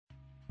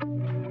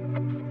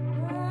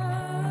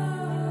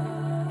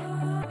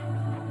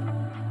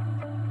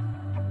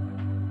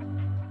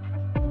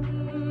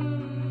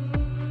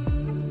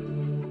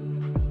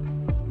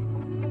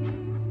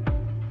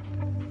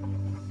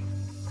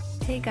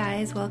Hey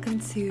guys, welcome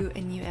to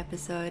a new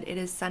episode. It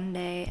is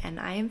Sunday and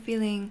I am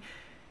feeling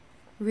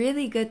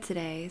really good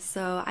today.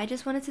 So I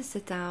just wanted to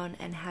sit down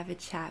and have a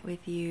chat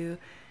with you.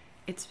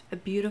 It's a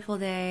beautiful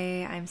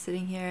day. I'm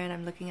sitting here and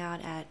I'm looking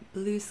out at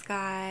blue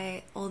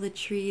sky, all the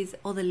trees,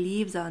 all the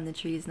leaves are on the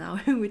trees now,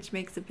 which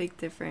makes a big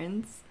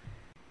difference.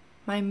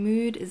 My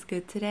mood is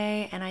good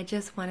today and I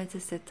just wanted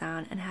to sit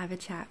down and have a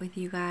chat with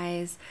you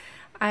guys.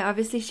 I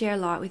obviously share a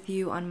lot with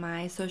you on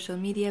my social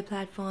media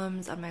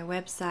platforms, on my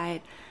website.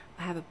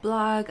 I have a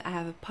blog, I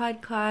have a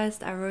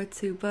podcast, I wrote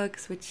 2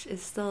 books, which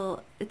is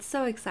it's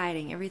so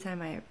exciting every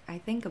time I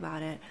think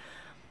about it.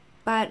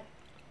 But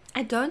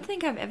I don't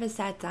think I've ever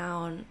sat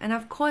down, and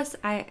of course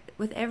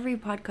with every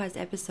podcast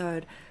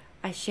episode,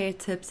 I share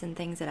tips and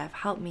things that have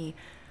helped me.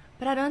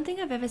 But I don't think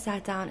I've ever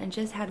sat down and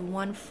just had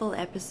one full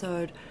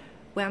episode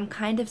where I'm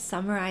kind of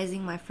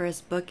summarizing my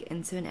first book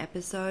into an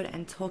episode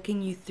and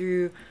talking you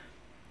through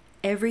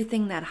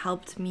everything that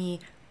helped me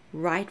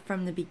right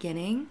from the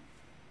beginning.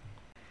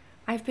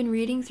 I've been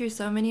reading through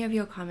so many of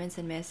your comments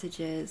and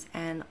messages,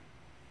 and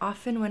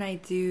often when I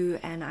do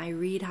and I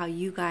read how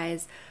you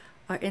guys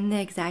are in the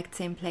exact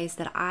same place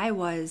that I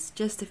was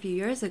just a few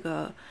years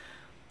ago,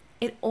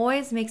 it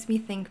always makes me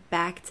think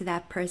back to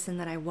that person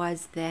that I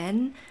was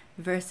then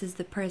versus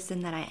the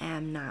person that I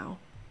am now.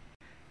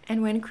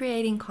 And when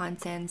creating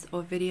content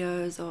or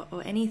videos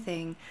or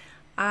anything,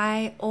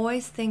 I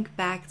always think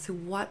back to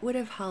what would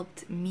have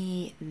helped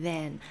me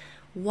then.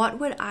 What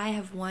would I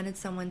have wanted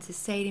someone to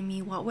say to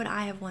me? What would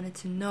I have wanted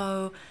to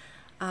know?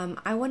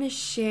 I want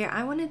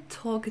to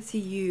talk to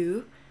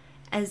you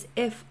as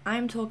if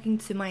I'm talking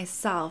to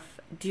myself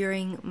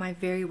during my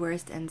very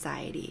worst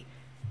anxiety.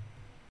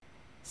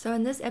 So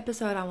in this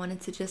episode, I wanted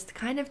to just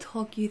kind of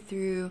talk you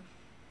through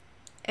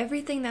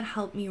everything that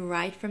helped me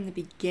right from the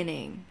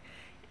beginning.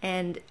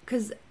 And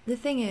because the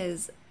thing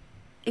is,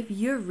 if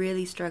you're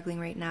really struggling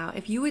right now,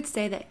 if you would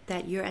say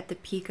that you're at the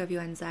peak of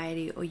your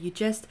anxiety, or you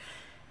just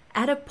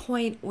at a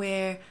point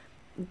where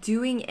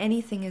doing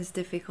anything is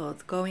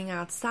difficult, going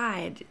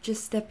outside,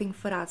 just stepping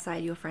foot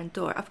outside your front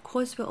door. Of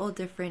course, we're all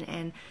different,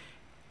 and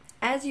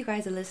as you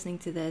guys are listening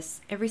to this,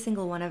 every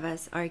single one of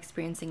us are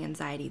experiencing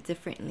anxiety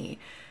differently.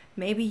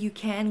 Maybe you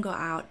can go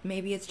out,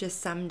 maybe it's just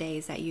some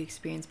days that you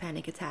experience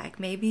panic attack.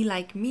 Maybe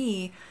like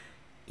me,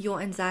 your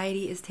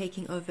anxiety is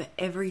taking over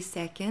every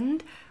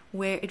second,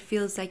 where it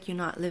feels like you're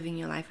not living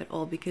your life at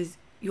all because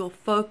your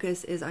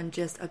focus is on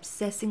just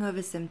obsessing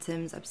over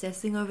symptoms,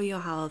 obsessing over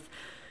your health,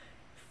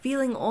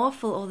 feeling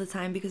awful all the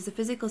time because the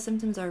physical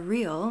symptoms are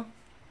real.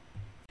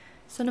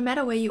 So no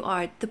matter where you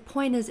are, the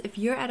point is, if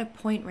you're at a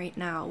point right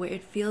now where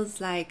it feels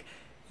like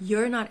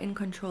you're not in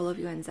control of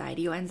your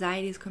anxiety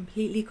is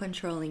completely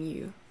controlling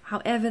you,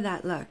 however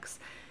that looks,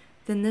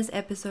 then this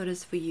episode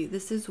is for you.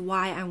 This is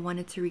why I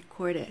wanted to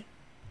record it.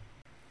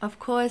 Of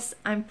course,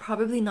 I'm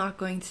probably not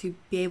going to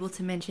be able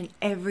to mention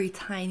every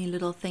tiny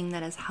little thing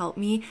that has helped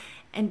me.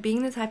 And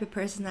being the type of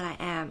person that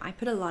I am, I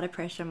put a lot of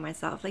pressure on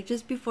myself. Like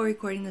just before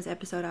recording this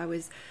episode, I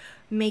was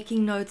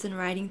making notes and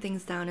writing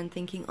things down and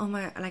thinking,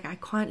 I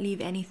can't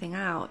leave anything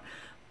out.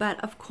 But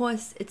of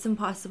course, it's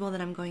impossible that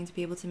I'm going to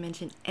be able to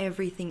mention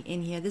everything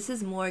in here. This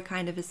is more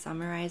kind of a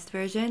summarized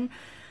version.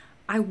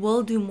 I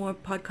will do more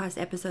podcast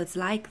episodes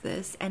like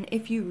this. And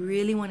if you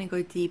really want to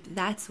go deep,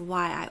 that's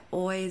why I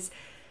always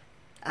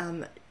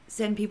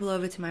send people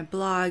over to my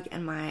blog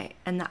and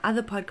the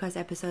other podcast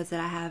episodes that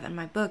I have and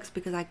my books,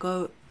 because I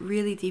go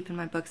really deep in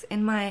my books.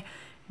 In my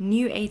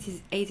new A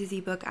to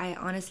Z book, I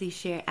honestly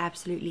share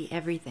absolutely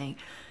everything.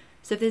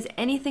 So if there's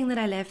anything that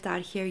I left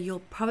out here,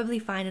 you'll probably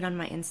find it on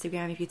my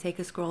Instagram. If you take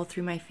a scroll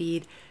through my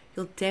feed,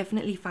 you'll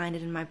definitely find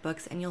it in my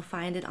books, and you'll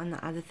find it on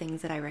the other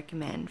things that I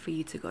recommend for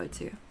you to go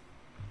to.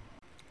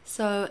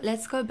 So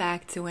let's go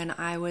back to when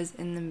I was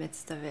in the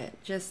midst of it,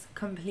 just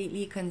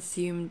completely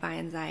consumed by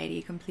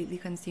anxiety, completely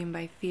consumed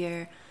by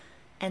fear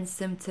and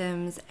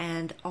symptoms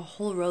and a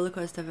whole roller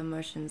coaster of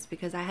emotions,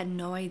 because I had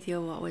no idea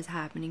what was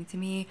happening to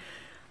me.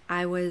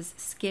 I was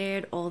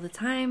scared all the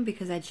time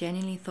because I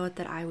genuinely thought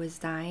that I was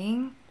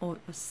dying or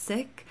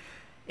sick.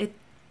 It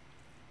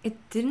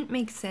didn't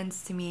make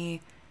sense to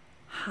me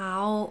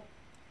how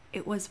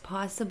it was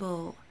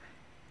possible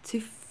to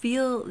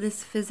feel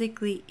this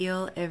physically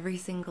ill every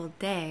single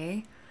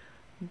day,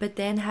 but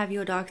then have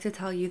your doctor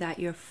tell you that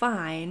you're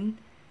fine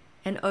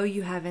and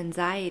you have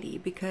anxiety.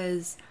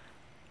 Because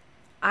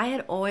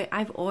I've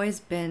always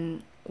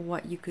been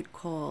what you could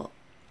call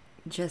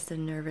just a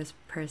nervous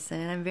person,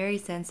 and I'm very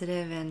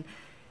sensitive and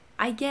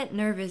I get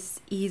nervous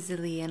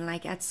easily. And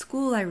like at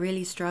school, I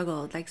really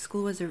struggled. Like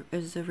school was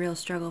a real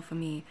struggle for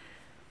me.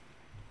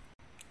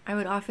 I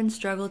would often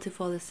struggle to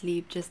fall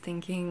asleep just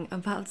thinking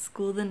about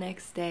school the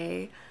next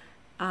day.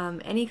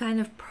 Any kind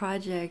of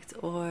project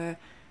or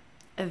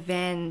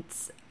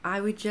event,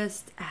 I would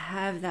just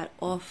have that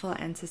awful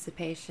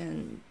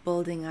anticipation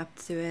building up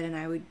to it, and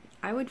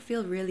I would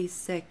feel really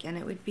sick, and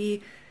it would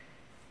be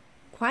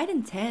quite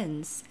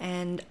intense.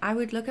 And I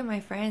would look at my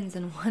friends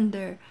and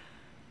wonder,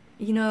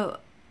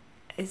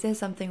 is there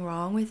something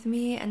wrong with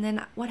me? And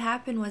then what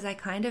happened was I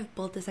kind of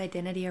built this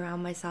identity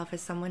around myself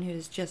as someone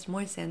who's just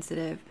more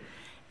sensitive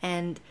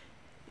And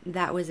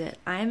that was it.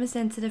 I'm a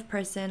sensitive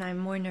person. I'm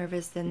more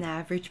nervous than the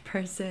average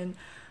person.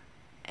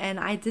 And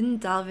I didn't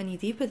delve any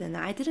deeper than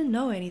that. I didn't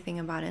know anything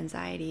about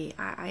anxiety.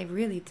 I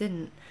really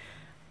didn't.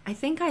 I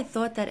think I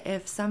thought that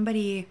if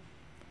somebody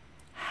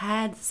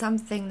had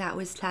something that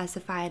was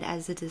classified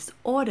as a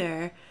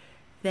disorder,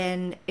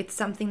 then it's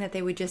something that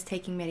they were just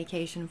taking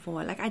medication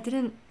for. Like,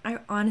 I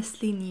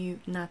honestly knew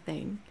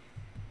nothing.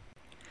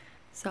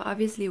 So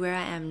obviously where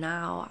I am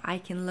now, I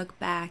can look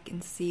back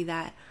and see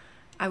that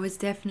I was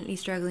definitely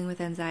struggling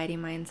with anxiety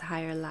my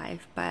entire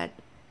life. But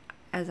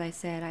as I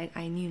said,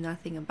 I knew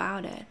nothing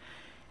about it.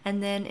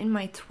 And then in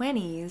my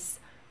 20s,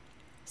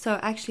 so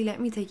actually let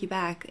me take you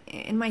back.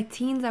 In my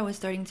teens, I was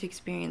starting to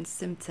experience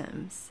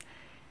symptoms.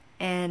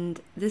 And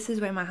this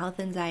is where my health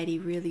anxiety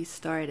really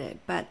started.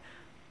 But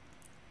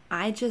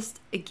I just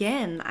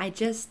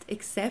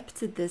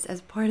accepted this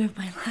as part of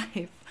my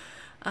life.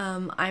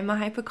 I'm a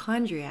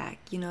hypochondriac,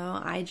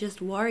 I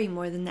just worry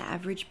more than the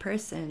average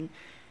person.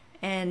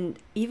 And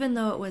even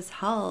though it was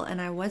hell and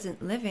I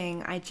wasn't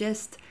living, I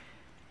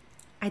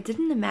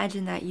didn't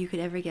imagine that you could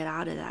ever get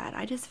out of that.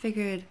 I just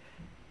figured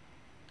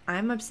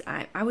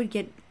I would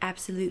get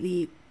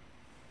absolutely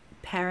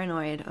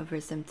paranoid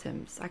over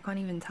symptoms. I can't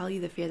even tell you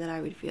the fear that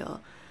I would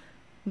feel.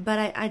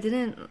 But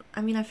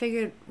I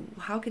figured,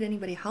 how could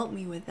anybody help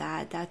me with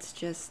that? That's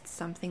just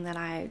something that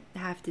I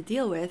have to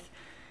deal with.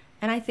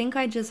 And I think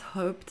I just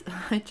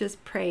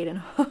prayed and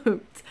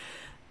hoped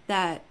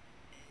that,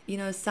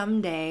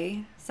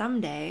 someday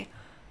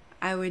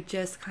I would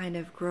just kind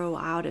of grow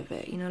out of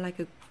it,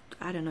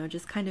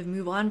 just kind of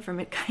move on from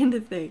it kind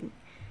of thing.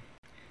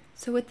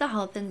 So with the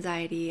health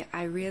anxiety,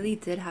 I really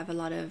did have a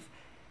lot of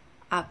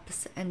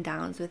ups and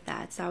downs with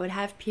that. So I would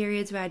have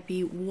periods where I'd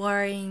be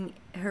worrying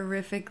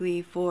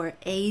horrifically for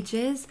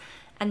ages,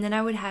 and then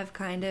I would have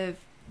kind of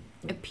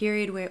a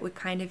period where it would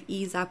kind of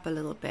ease up a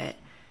little bit,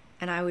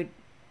 and I would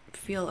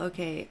feel,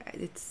 okay,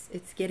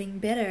 it's getting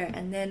better.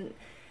 And then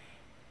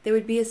there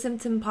would be a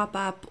symptom pop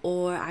up,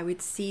 or I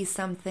would see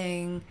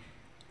something,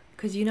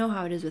 because you know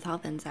how it is with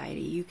health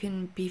anxiety. You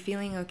can be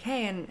feeling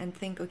okay and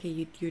think,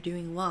 okay, you're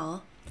doing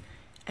well,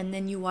 and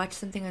then you watch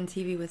something on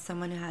TV with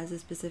someone who has a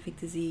specific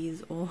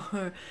disease,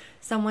 or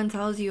someone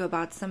tells you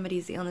about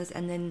somebody's illness,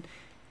 and then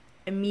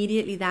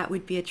immediately that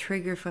would be a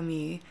trigger for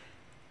me.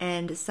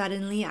 And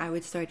suddenly I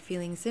would start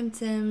feeling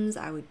symptoms.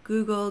 I would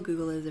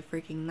Google is a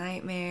freaking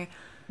nightmare,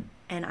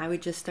 and I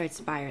would just start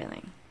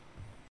spiraling.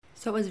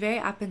 So it was very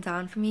up and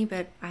down for me,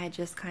 but I had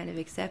just kind of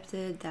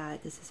accepted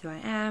that this is who I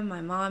am.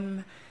 My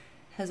mom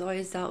has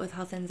always dealt with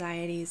health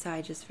anxiety, so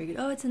I just figured,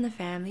 it's in the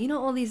family.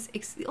 All these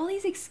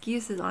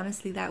excuses,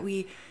 honestly, that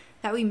we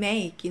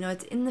make.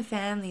 It's in the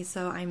family,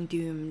 so I'm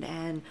doomed,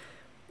 and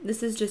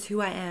this is just who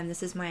I am.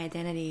 This is my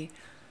identity.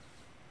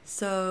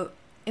 So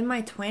in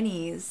my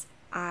 20s,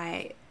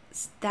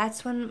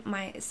 that's when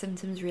my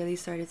symptoms really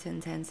started to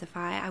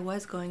intensify. I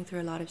was going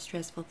through a lot of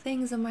stressful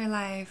things in my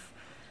life,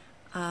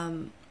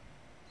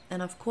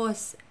 and of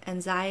course,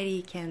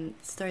 anxiety can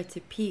start to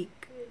peak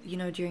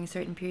during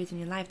certain periods in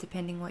your life,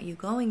 depending what you're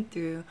going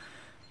through.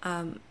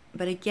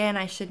 But again,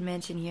 I should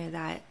mention here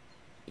that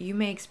you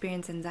may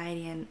experience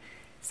anxiety and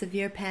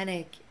severe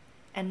panic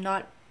and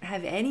not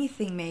have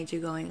anything major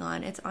going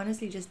on. It's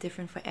honestly just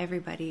different for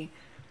everybody.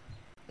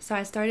 So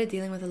I started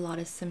dealing with a lot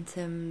of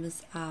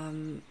symptoms.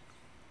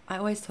 I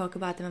always talk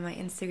about them on my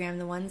Instagram.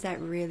 The ones that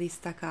really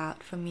stuck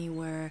out for me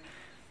were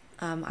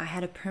I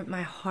had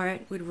my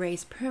heart would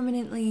race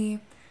permanently.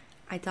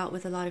 I dealt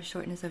with a lot of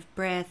shortness of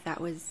breath.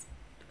 That was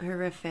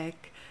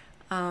horrific.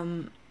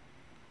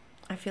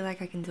 I feel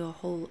like I can do a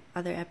whole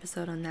other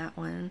episode on that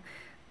one.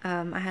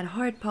 I had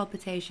heart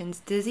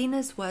palpitations.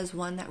 Dizziness was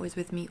one that was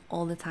with me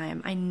all the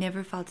time. I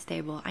never felt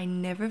stable. I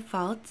never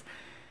felt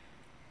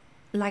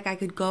like I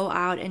could go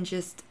out and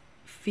just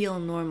feel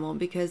normal,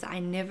 because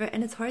and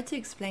it's hard to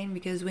explain,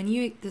 because when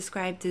you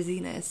describe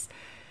dizziness,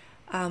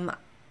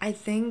 I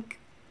think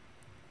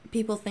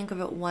people think of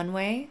it one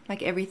way,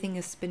 like everything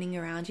is spinning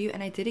around you,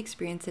 and I did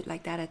experience it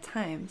like that at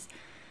times.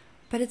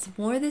 But it's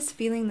more this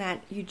feeling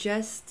that you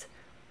just,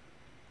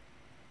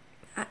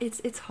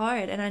 it's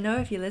hard. And I know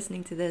if you're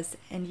listening to this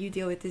and you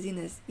deal with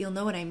dizziness, you'll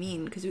know what I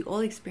mean, because we all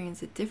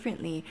experience it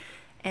differently.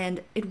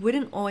 And it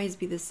wouldn't always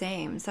be the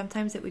same.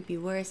 Sometimes it would be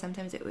worse,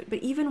 sometimes it would. But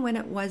even when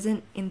it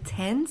wasn't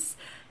intense,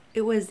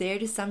 it was there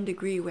to some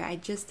degree where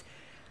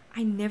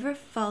I never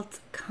felt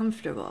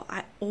comfortable.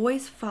 I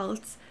always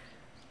felt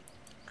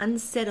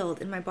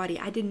unsettled in my body.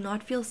 I did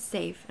not feel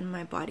safe in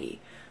my body.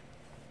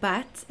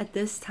 But at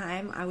this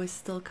time, I was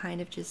still kind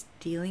of just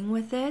dealing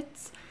with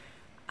it.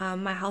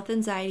 My health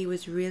anxiety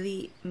was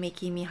really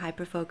making me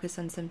hyper-focus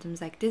on symptoms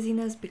like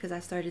dizziness, because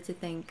I started to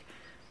think,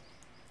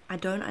 I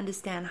don't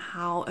understand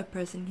how a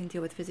person can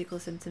deal with physical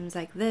symptoms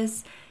like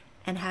this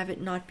and have it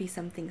not be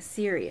something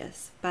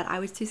serious. But I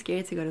was too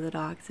scared to go to the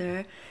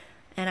doctor.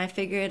 And I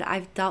figured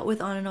I've dealt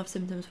with on and off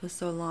symptoms for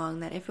so long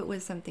that if it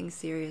was something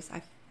serious,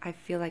 I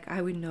feel like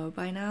I would know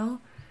by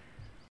now.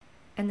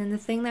 And then the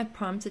thing that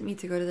prompted me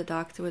to go to the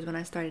doctor was when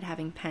I started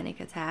having panic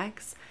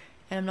attacks.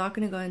 And I'm not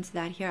going to go into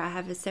that here. I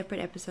have a separate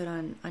episode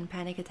on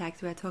panic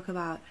attacks where I talk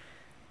about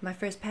my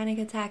first panic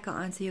attack. I'll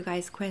answer you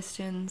guys'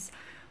 questions.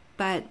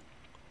 But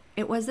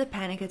it was the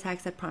panic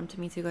attacks that prompted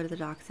me to go to the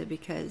doctor,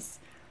 because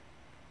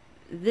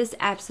this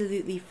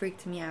absolutely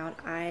freaked me out.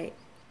 I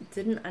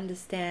didn't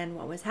understand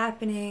what was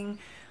happening.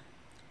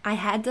 I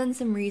had done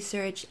some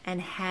research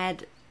and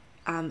had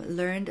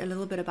learned a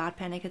little bit about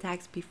panic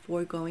attacks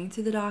before going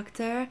to the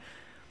doctor.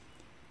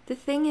 The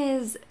thing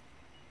is,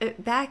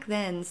 back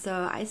then,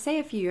 so I say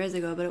a few years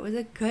ago, but it was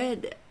a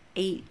good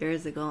 8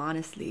 years ago,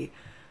 honestly.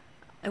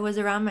 It was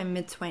around my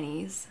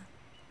mid-20s.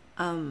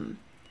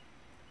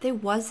 There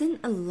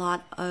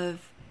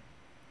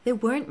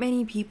weren't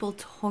many people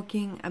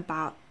talking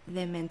about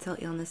their mental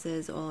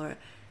illnesses, or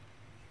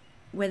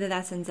whether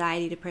that's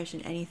anxiety,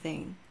 depression,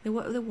 anything. There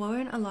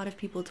weren't a lot of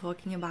people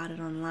talking about it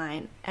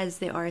online as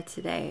there are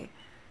today.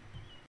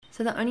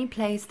 So the only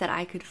place that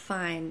I could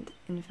find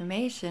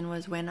information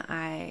was when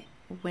I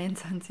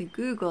went onto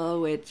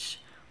Google, which,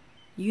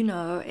 you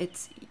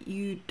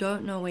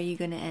don't know where you're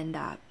going to end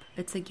up.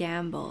 It's a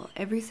gamble.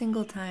 Every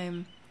single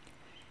time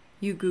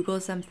you Google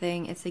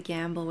something, it's a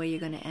gamble where you're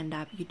going to end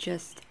up. You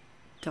just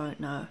don't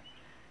know.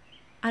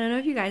 I don't know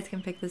if you guys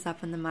can pick this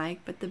up on the mic,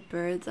 but the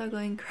birds are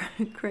going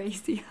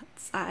crazy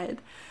outside.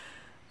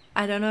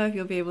 I don't know if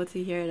you'll be able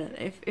to hear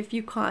it. If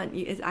you can't,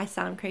 I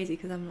sound crazy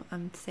because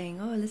I'm saying,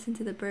 oh, listen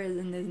to the birds,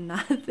 and there's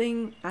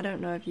nothing. I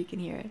don't know if you can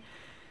hear it,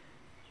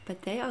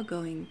 but they are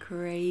going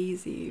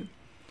crazy.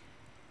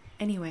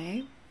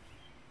 Anyway,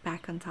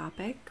 back on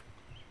topic.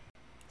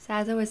 So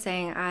as I was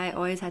saying, I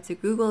always had to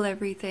Google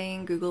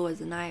everything. Google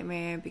was a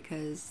nightmare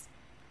because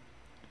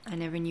I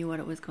never knew what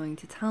it was going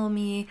to tell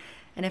me.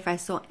 And if I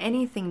saw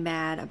anything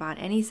bad about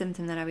any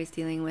symptom that I was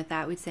dealing with,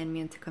 that would send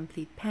me into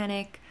complete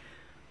panic.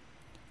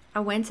 I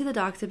went to the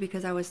doctor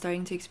because I was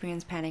starting to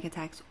experience panic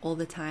attacks all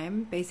the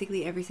time.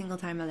 Basically, every single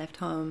time I left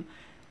home,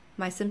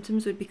 my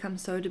symptoms would become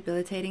so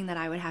debilitating that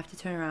I would have to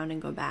turn around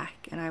and go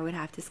back, and I would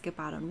have to skip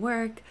out on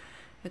work.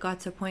 It got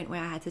to a point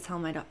where I had to tell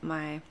my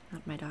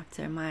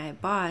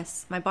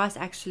boss. My boss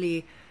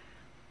actually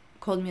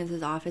called me into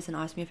his office and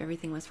asked me if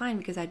everything was fine,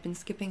 because I'd been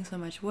skipping so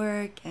much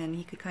work, and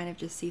he could kind of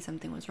just see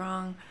something was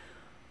wrong.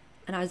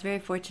 And I was very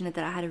fortunate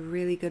that I had a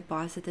really good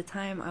boss at the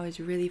time. I was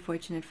really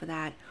fortunate for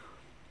that.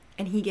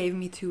 And he gave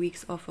me 2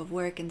 weeks off of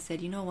work and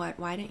said, you know what,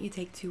 why don't you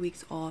take 2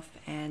 weeks off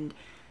and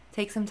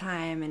take some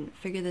time and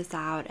figure this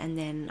out, and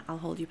then I'll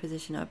hold your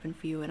position open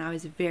for you. And I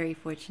was very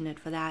fortunate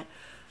for that.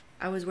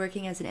 I was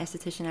working as an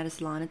esthetician at a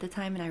salon at the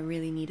time, and I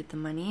really needed the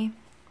money.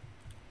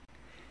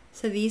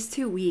 So these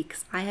 2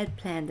 weeks, I had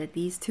planned that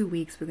these 2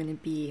 weeks were going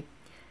to be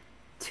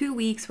 2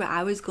 weeks where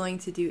I was going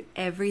to do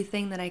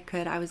everything that I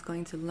could. I was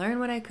going to learn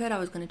what I could. I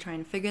was going to try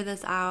and figure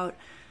this out.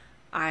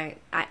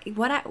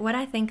 What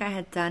I think I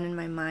had done in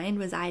my mind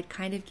was I had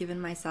kind of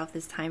given myself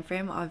this time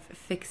frame of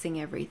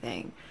fixing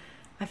everything.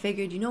 I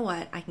figured, you know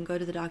what, I can go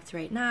to the doctor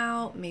right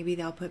now. Maybe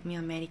they'll put me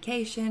on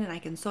medication and I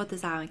can sort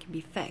this out and it can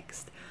be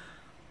fixed.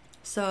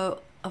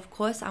 So, of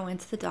course, I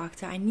went to the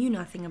doctor. I knew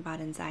nothing about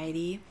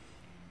anxiety.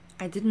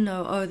 I didn't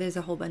know, there's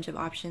a whole bunch of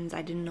options.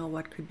 I didn't know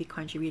what could be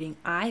contributing.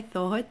 I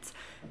thought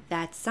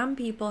that some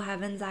people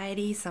have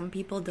anxiety, some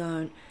people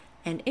don't.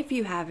 And if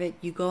you have it,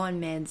 you go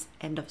on meds,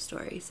 end of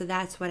story. So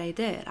that's what I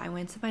did. I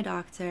went to my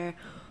doctor.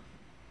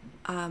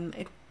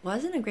 It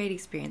wasn't a great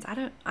experience.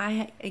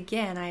 I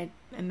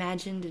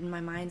imagined in my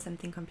mind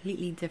something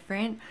completely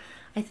different.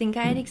 I think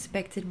I had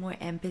expected more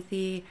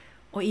empathy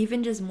or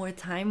even just more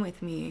time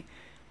with me.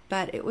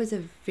 But it was a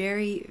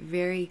very,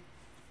 very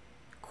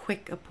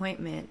quick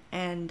appointment,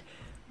 and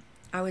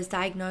I was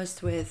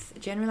diagnosed with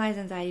generalized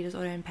anxiety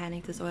disorder and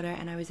panic disorder,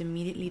 and I was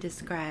immediately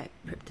prescribed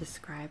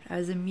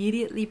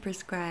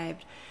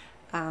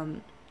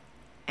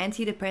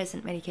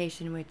antidepressant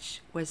medication,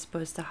 which was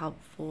supposed to help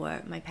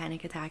for my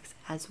panic attacks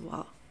as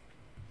well.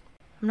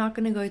 I'm not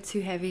going to go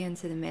too heavy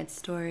into the med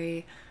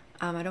story.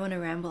 I don't want to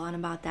ramble on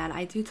about that.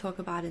 I do talk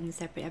about it in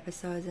separate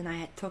episodes, and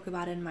I talk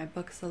about it in my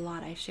books a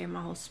lot. I share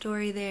my whole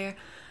story there.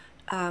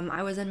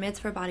 I was on meds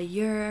for about a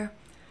year,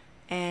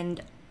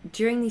 and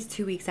during these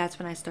 2 weeks, that's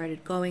when I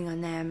started going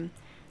on them.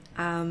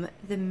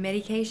 The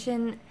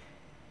medication,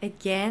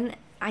 again,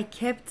 I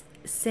kept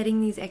setting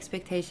these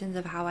expectations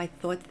of how I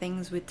thought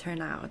things would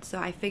turn out. So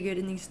I figured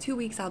in these 2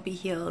 weeks I'll be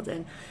healed,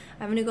 and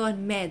I'm going to go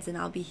on meds and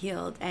I'll be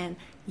healed. And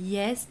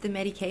yes, the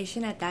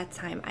medication at that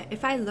time,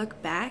 if I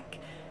look back,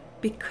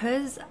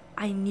 because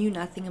I knew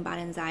nothing about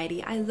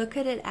anxiety, I look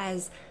at it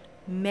as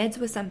meds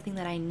was something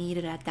that I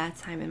needed at that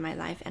time in my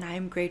life, and I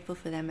am grateful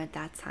for them at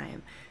that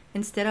time.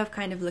 Instead of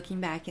kind of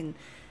looking back and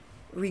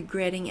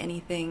regretting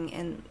anything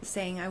and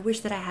saying, I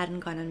wish that I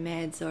hadn't gone on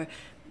meds, or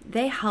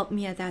they helped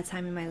me at that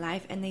time in my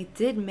life, and they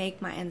did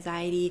make my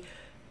anxiety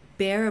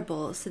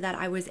bearable so that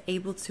I was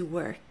able to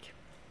work.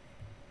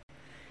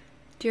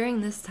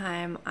 During this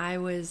time, I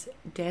was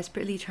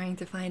desperately trying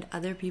to find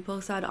other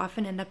people, so I'd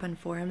often end up on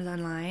forums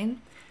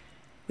online,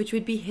 which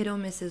would be hit or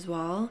miss as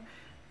well.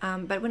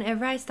 But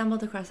whenever I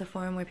stumbled across a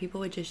forum where people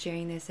were just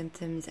sharing their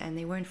symptoms and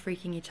they weren't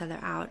freaking each other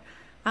out,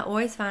 I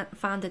always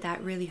found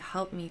that really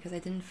helped me, because I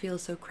didn't feel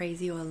so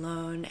crazy or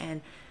alone,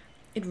 and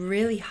it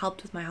really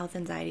helped with my health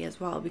anxiety as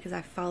well, because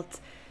I felt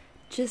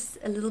just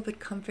a little bit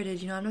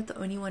comforted. I'm not the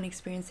only one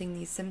experiencing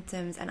these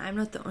symptoms, and I'm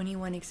not the only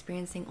one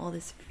experiencing all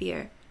this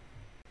fear.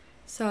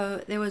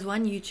 So there was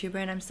one YouTuber,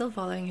 and I'm still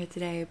following her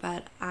today,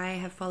 but I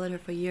have followed her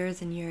for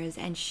years and years,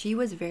 and she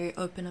was very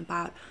open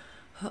about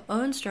her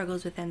own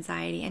struggles with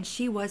anxiety, and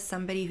she was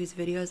somebody whose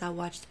videos I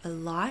watched a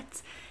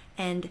lot,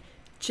 and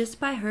just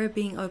by her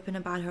being open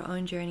about her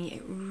own journey,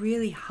 it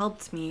really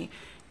helped me.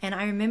 And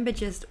I remember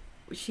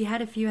she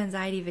had a few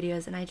anxiety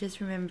videos, and I just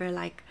remember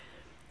like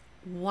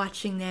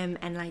watching them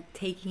and like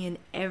taking in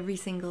every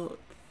single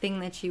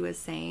thing that she was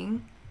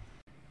saying.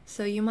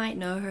 So you might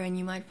know her and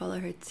you might follow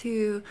her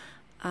too.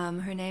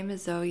 Her name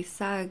is Zoe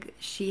Sugg.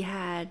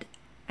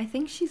 I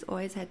think she's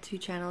always had 2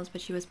 channels, but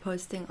she was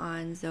posting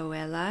on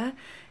Zoella,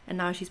 and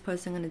now she's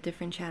posting on a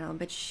different channel.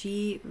 But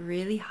she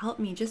really helped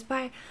me just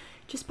by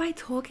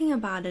talking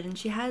about it, and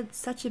she had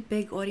such a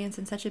big audience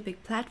and such a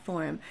big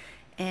platform,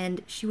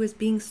 and she was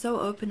being so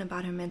open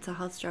about her mental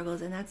health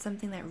struggles, and that's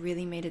something that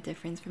really made a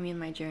difference for me in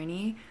my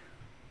journey.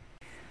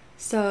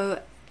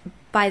 So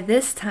by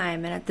this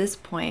time and at this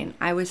point,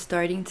 I was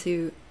starting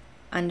to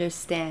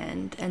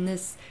understand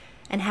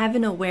and have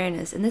an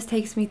awareness, and this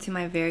takes me to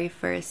my very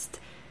first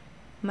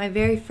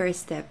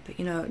step.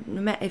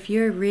 If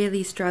you're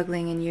really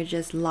struggling and you're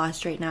just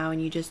lost right now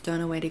and you just don't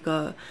know where to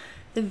go,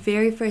 the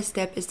very first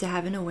step is to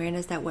have an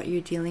awareness that what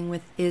you're dealing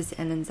with is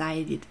an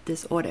anxiety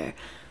disorder.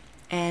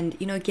 And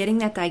getting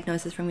that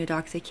diagnosis from your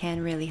doctor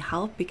can really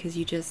help, because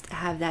you just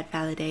have that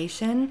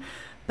validation.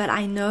 But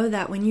I know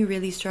that when you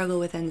really struggle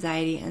with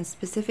anxiety, and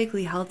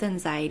specifically health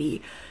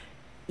anxiety,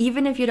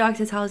 even if your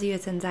doctor tells you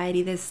it's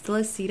anxiety, there's still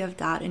a seed of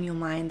doubt in your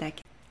mind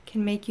that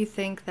can make you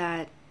think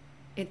that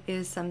it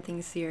is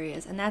something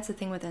serious. And that's the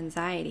thing with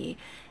anxiety.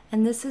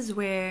 And this is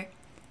where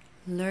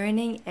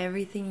learning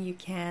everything you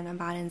can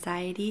about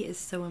anxiety is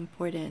so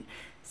important.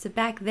 So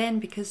back then,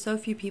 because so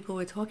few people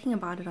were talking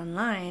about it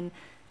online,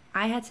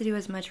 I had to do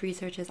as much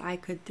research as I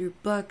could through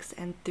books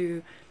and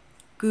through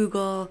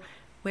Google.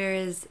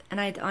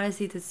 And I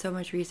honestly did so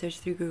much research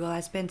through Google. I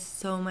spent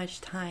so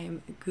much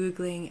time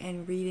Googling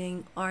and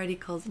reading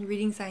articles and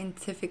reading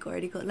scientific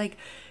articles, like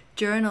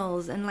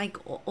journals and like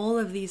all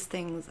of these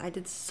things. I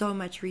did so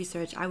much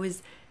research. I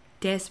was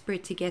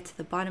desperate to get to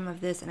the bottom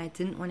of this, and I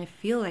didn't want to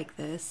feel like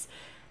this.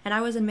 And I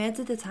was on meds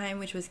at the time,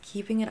 which was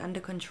keeping it under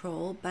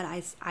control, but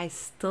I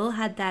still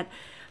had that,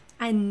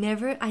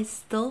 I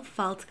still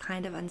felt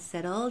kind of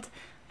unsettled.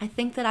 I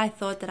think that I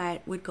thought that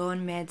I would go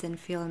on meds and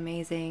feel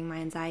amazing. My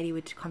anxiety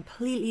would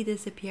completely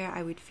disappear.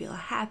 I would feel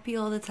happy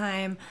all the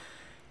time.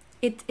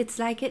 It's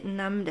like it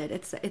numbed it.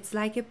 It's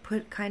like it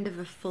put kind of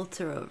a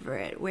filter over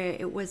it, where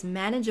it was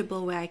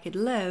manageable, where I could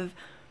live,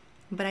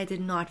 but I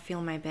did not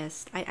feel my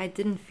best. I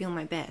didn't feel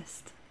my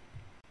best.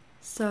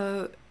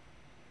 So,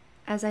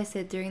 as I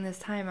said, during this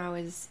time, I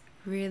was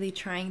really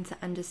trying to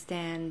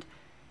understand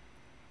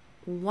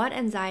what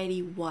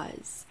anxiety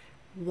was,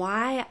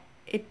 why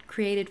it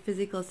created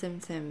physical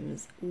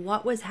symptoms,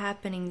 what was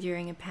happening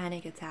during a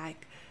panic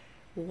attack,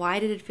 why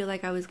did it feel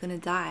like I was going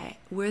to die,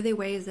 were there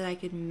ways that I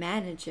could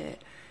manage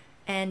it.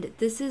 And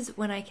this is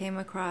when I came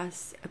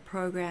across a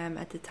program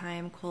at the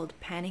time called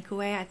Panic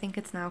Away. I think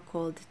it's now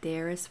called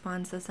Dare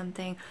Response or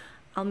something.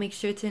 I'll make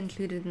sure to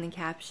include it in the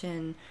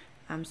caption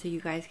so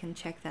you guys can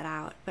check that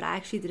out. But I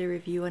actually did a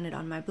review on it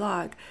on my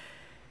blog,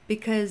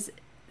 because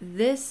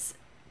this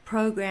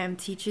program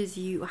teaches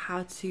you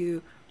how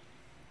to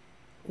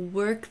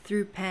work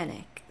through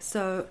panic.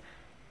 So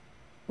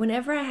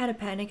whenever I had a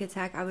panic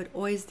attack, I would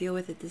always deal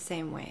with it the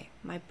same way.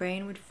 My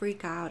brain would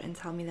freak out and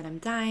tell me that I'm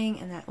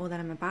dying or that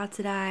I'm about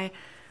to die.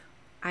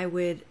 I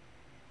would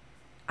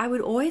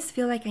always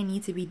feel like I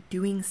need to be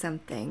doing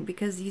something,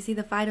 because you see,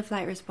 the fight or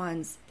flight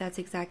response, that's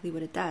exactly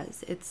what it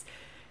does. It's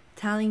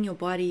telling your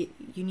body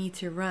you need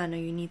to run, or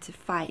you need to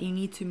fight, you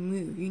need to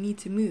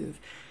move.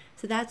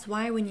 So that's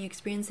why when you're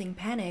experiencing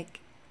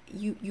panic,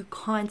 you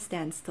can't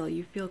stand still.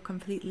 You feel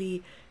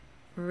completely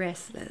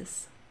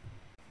restless.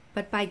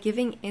 But by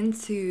giving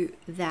into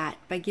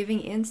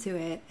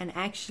it and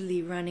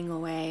actually running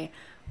away,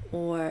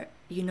 or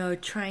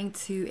trying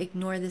to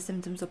ignore the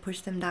symptoms or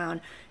push them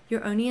down,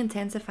 you're only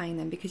intensifying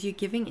them, because you're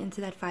giving into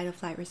that fight or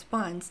flight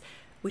response,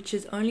 which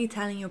is only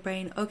telling your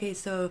brain, okay,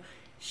 so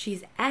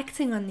she's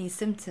acting on these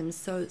symptoms,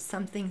 so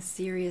something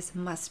serious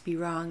must be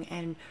wrong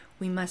and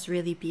we must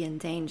really be in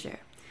danger.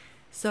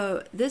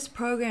 So this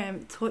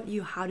program taught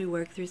you how to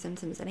work through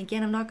symptoms. And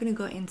again, I'm not going to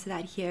go into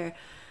that here.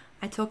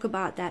 I talk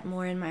about that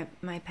more in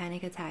my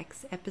panic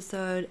attacks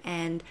episode.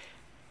 And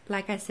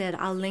like I said,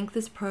 I'll link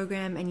this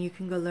program and you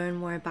can go learn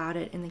more about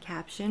it in the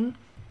caption.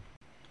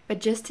 But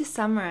just to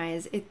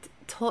summarize, it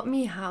taught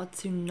me how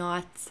to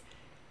not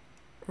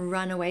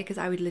run away, because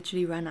I would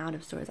literally run out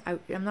of stores.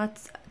 I'm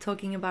not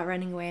talking about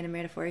running away in a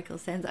metaphorical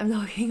sense. I'm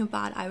talking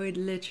about I would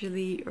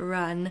literally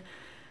run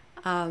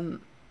out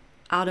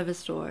of a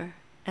store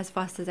as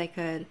fast as I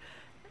could.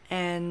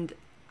 And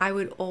I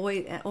would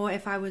always, or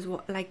if I was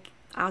like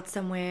out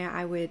somewhere,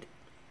 I would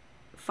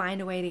find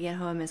a way to get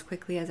home as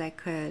quickly as I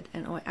could.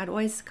 And I'd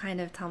always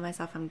kind of tell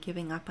myself I'm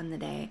giving up on the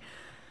day.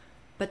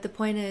 But the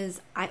point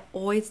is, I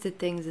always did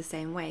things the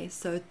same way.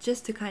 So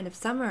just to kind of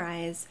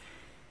summarize,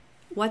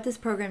 what this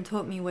program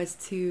taught me was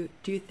to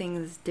do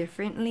things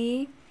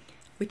differently,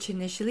 which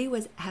initially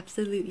was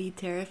absolutely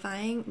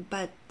terrifying,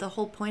 but the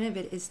whole point of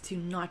it is to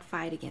not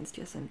fight against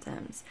your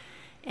symptoms.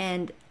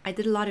 And I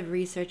did a lot of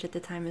research at the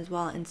time as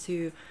well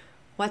into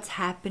what's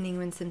happening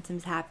when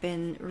symptoms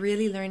happen,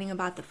 really learning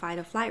about the fight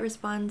or flight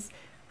response,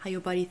 how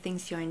your body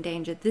thinks you're in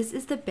danger. This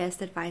is the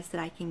best advice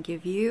that I can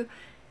give you.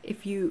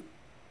 If you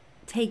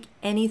take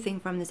anything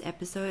from this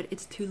episode,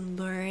 it's to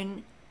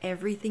learn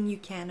everything you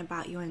can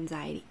about your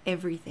anxiety,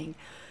 everything.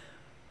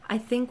 I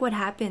think what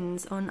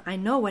happens, I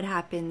know what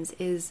happens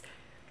is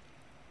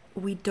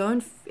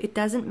it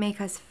doesn't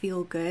make us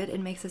feel good,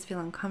 it makes us feel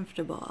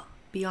uncomfortable,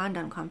 beyond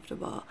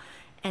uncomfortable.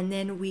 And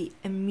then we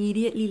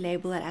immediately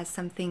label it as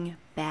something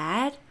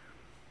bad.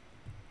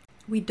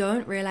 We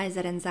don't realize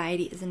that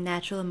anxiety is a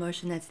natural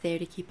emotion that's there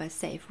to keep us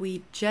safe.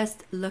 We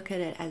just look at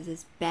it as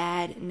this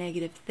bad,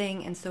 negative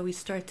thing, and so we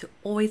start to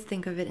always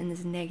think of it in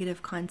this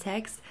negative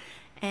context,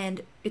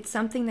 and it's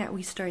something that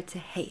we start to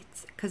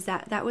hate, because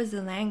that was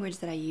the language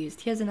that I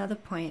used. Here's another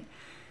point.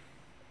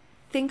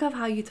 Think of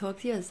how you talk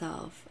to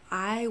yourself.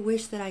 I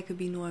wish that I could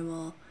be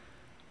normal.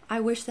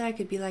 I wish that I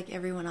could be like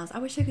everyone else. I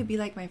wish I could be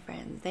like my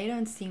friends. They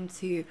don't seem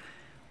to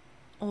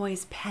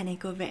always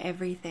panic over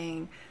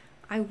everything.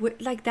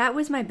 That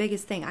was my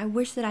biggest thing. I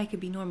wish that I could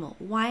be normal.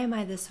 Why am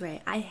I this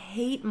way? I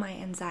hate my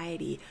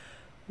anxiety.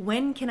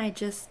 When can I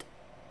just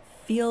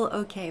feel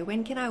okay?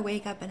 When can I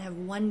wake up and have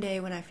one day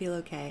when I feel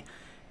okay?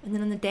 And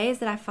then on the days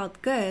that I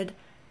felt good,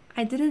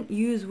 I didn't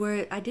use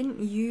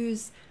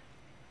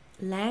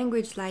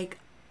language like,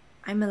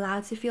 I'm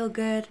allowed to feel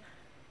good.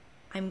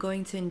 I'm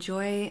going to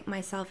enjoy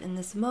myself in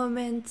this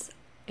moment.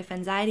 If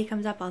anxiety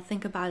comes up, I'll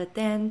think about it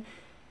then.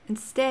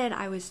 Instead,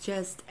 I was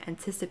just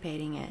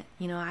anticipating it.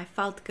 I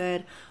felt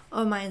good.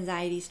 Oh, my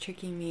anxiety's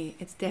tricking me.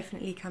 It's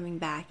definitely coming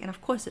back. And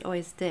of course it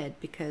always did,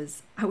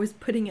 because I was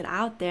putting it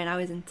out there and I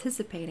was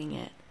anticipating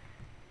it.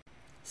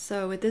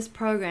 So with this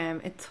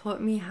program, it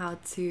taught me how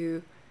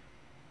to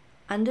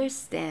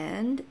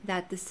understand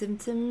that the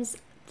symptoms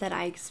that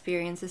I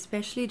experience,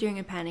 especially during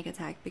a panic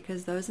attack,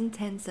 because those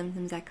intense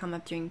symptoms that come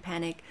up during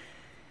panic,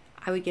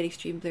 I would get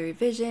extreme blurry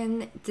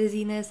vision,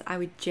 dizziness, I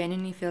would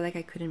genuinely feel like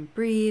I couldn't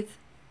breathe,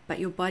 but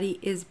your body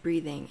is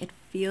breathing. It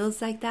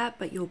feels like that,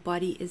 but your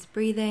body is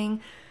breathing.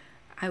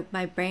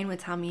 My brain would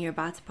tell me, you're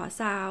about to pass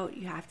out,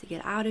 you have to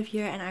get out of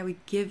here, and I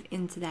would give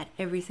into that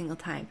every single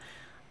time.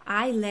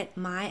 I let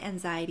my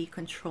anxiety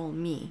control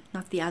me,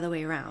 not the other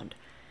way around.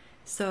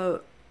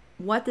 So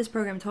what this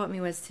program taught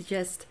me was to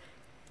just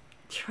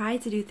try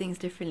to do things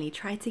differently,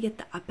 try to get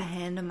the upper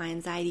hand on my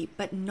anxiety,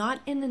 but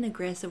not in an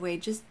aggressive way,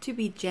 just to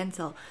be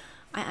gentle.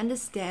 I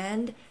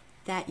understand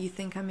that you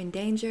think I'm in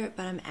danger,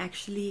 but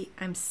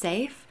I'm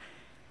safe.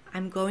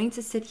 I'm going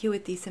to sit here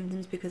with these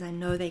symptoms because I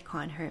know they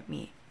can't hurt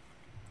me.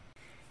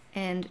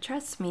 And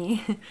trust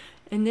me,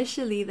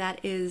 initially that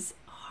is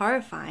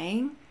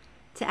horrifying,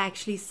 to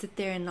actually sit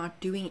there and not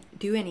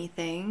do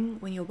anything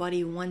when your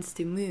body wants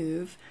to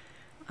move.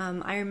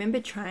 I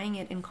remember trying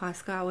it in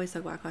Costco. I always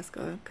talk about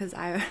Costco because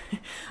I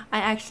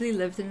actually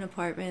lived in an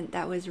apartment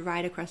that was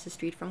right across the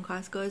street from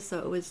Costco,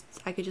 so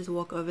I could just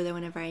walk over there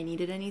whenever I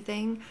needed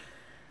anything.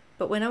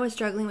 But when I was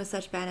struggling with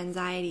such bad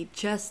anxiety,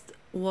 just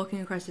walking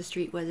across the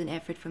street was an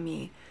effort for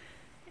me.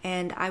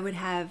 And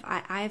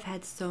I've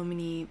had so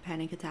many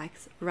panic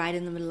attacks right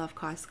in the middle of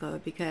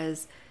Costco,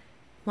 because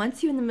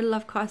once you're in the middle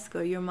of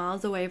Costco,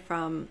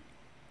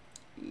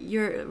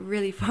 you're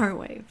really far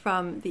away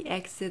from the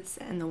exits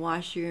and the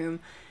washroom.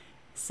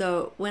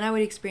 So when I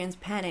would experience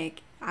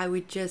panic, I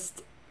would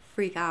just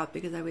freak out,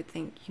 because I would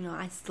think,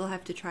 I still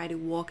have to try to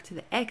walk to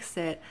the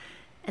exit,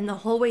 and the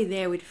whole way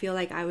there would feel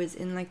like I was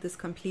in like this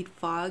complete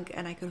fog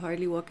and I could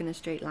hardly walk in a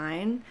straight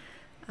line.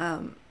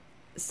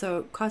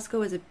 So Costco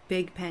was a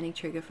big panic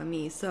trigger for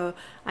me. So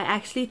I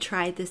actually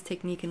tried this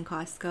technique in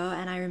Costco,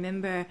 and I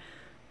remember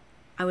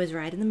I was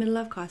right in the middle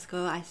of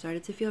Costco. I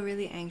started to feel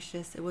really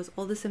anxious. It was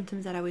all the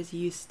symptoms that I was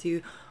used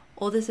to,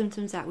 all the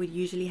symptoms that would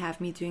usually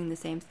have me doing the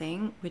same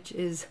thing, which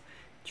is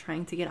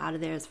trying to get out of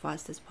there as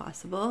fast as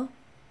possible.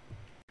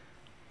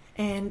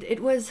 And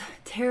it was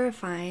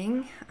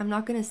terrifying. I'm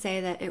not going to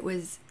say that it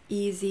was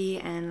easy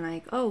and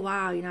like, oh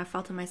wow, I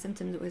felt in my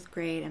symptoms, it was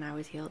great and I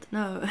was healed.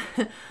 No,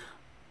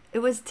 it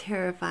was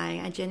terrifying.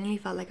 I genuinely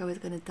felt like I was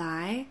going to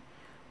die,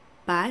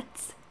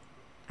 but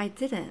I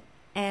didn't.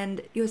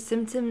 And your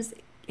symptoms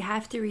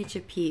have to reach a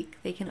peak.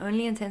 They can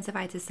only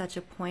intensify to such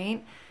a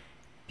point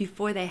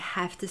before they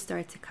have to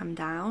start to come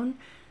down.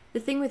 The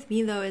thing with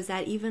me though is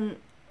that even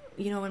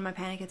when my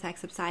panic attack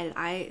subsided,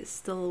 I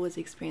still was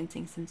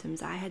experiencing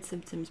symptoms. I had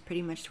symptoms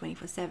pretty much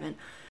 24/7.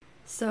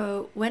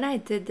 So when I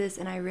did this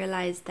and I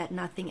realized that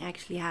nothing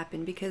actually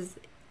happened, because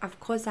of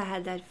course I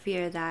had that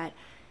fear that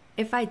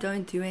if I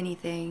don't do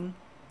anything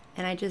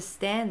and I just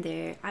stand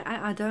there,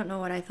 I don't know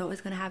what I thought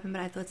was going to happen,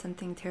 but I thought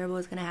something terrible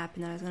was going to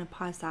happen, that I was going to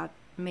pass out,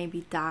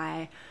 maybe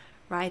die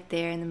right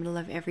there in the middle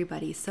of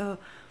everybody. So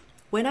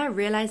when I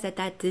realized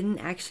that didn't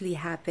actually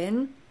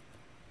happen,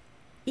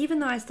 even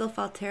though I still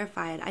felt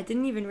terrified, I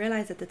didn't even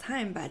realize at the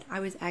time, but I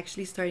was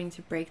actually starting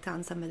to break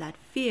down some of that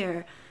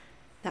fear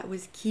that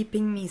was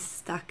keeping me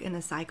stuck in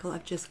a cycle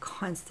of just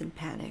constant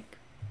panic.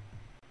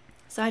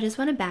 So I just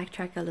want to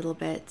backtrack a little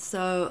bit.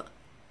 So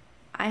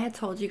I had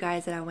told you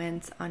guys that I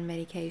went on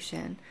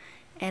medication,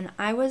 and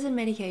I was in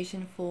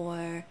medication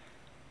for,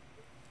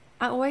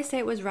 I always say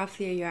it was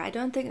roughly a year. I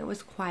don't think it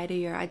was quite a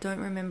year. I don't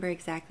remember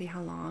exactly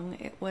how long.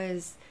 It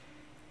was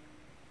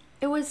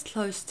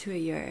close to a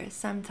year,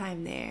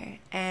 sometime there.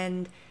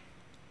 And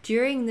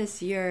during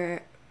this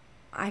year,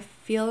 I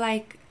feel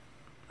like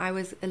I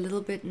was a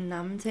little bit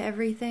numb to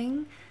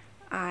everything.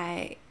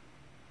 I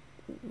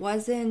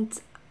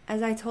wasn't,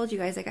 as I told you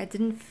guys, like I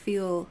didn't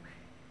feel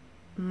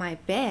my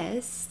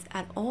best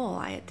at all.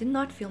 I did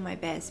not feel my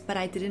best, but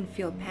I didn't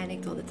feel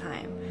panicked all the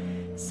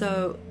time.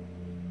 So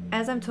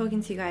as I'm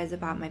talking to you guys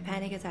about my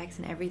panic attacks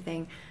and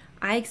everything,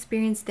 I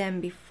experienced them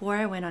before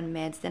I went on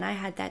meds. Then I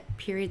had that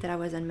period that I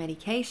was on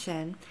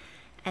medication,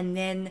 and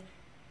then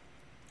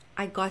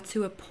I got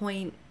to a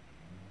point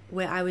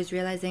where I was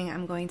realizing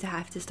I'm going to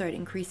have to start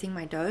increasing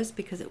my dose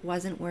because it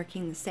wasn't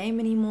working the same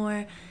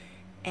anymore.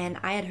 And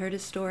I had heard a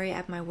story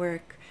at my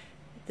work.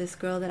 This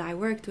girl that I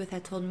worked with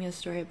had told me a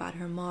story about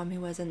her mom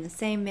who was on the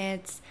same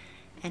meds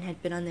and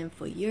had been on them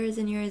for years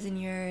and years and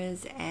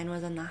years and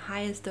was on the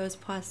highest dose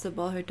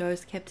possible. Her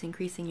dose kept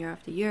increasing year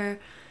after year.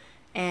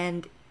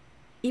 And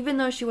even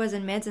though she was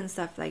on meds and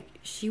stuff, like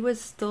she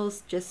was still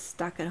just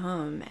stuck at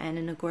home and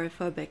an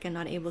agoraphobic and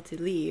not able to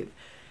leave.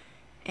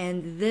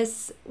 And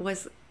this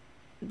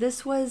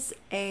was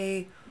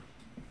a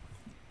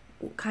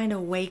kind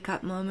of wake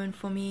up moment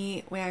for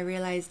me where I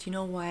realized, you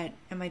know what,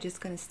 am I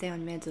just going to stay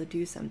on meds or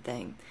do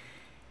something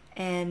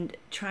and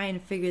try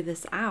and figure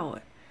this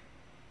out?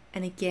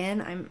 And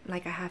again, I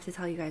have to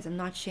tell you guys, I'm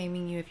not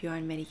shaming you if you're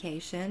on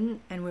medication,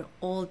 and we're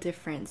all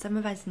different. Some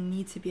of us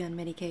need to be on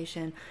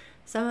medication.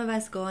 Some of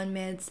us go on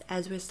meds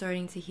as we're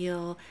starting to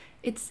heal.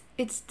 It's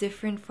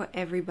different for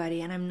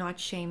everybody, and I'm not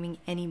shaming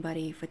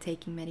anybody for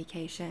taking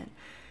medication.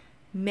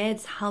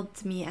 Meds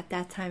helped me at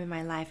that time in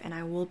my life, and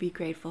I will be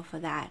grateful for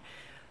that.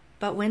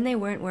 But when they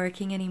weren't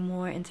working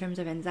anymore in terms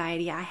of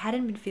anxiety, I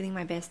hadn't been feeling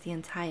my best the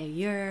entire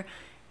year.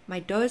 My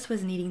dose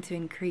was needing to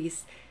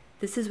increase.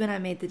 This is when I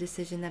made the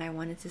decision that I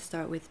wanted to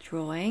start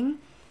withdrawing.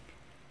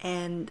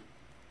 And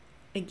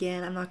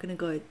again, I'm not going to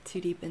go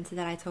too deep into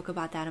that. I talk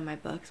about that in my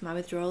books. My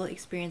withdrawal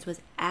experience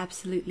was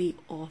absolutely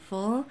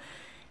awful.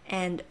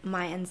 And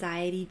my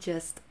anxiety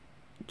just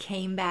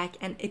came back.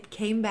 And it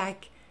came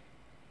back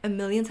a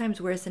million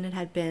times worse than it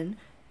had been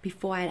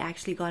before I had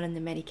actually gotten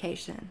the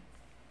medication.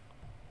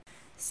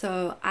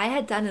 So I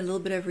had done a little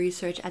bit of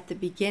research at the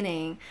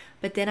beginning,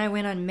 but then I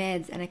went on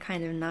meds and it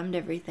kind of numbed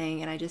everything,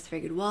 and I just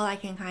figured, well, I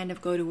can kind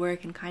of go to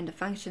work and kind of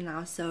function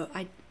now, so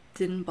I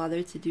didn't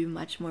bother to do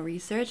much more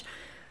research.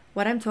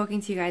 What I'm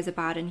talking to you guys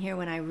about in here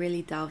when I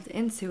really delved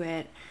into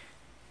it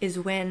is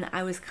when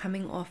I was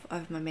coming off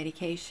of my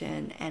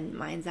medication and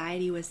my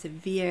anxiety was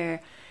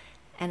severe,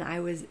 and I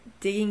was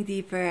digging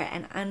deeper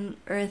and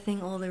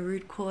unearthing all the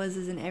root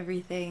causes and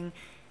everything.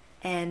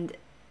 And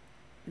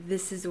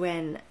this is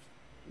when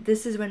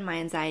my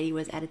anxiety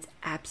was at its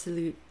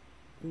absolute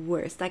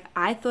worst. Like,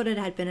 I thought it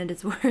had been at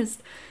its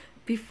worst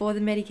before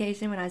the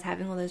medication when I was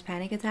having all those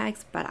panic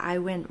attacks, but I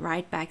went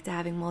right back to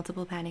having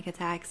multiple panic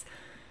attacks.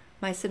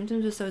 My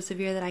symptoms were so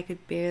severe that I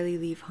could barely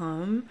leave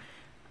home.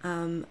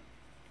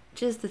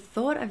 Just the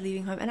thought of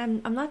leaving home,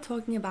 and I'm not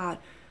talking about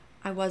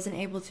I wasn't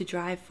able to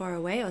drive far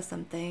away or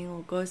something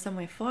or go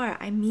somewhere far.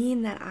 I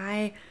mean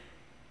that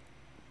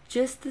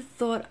just the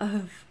thought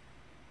of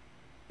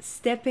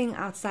stepping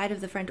outside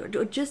of the front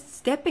door, or just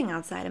stepping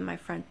outside of my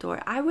front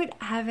door, I would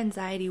have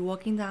anxiety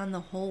walking down the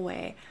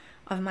hallway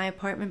of my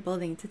apartment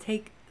building to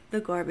take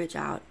the garbage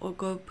out or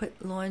go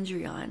put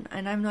laundry on.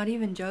 And I'm not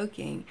even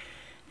joking.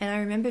 And I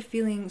remember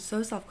feeling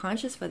so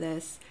self-conscious for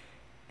this,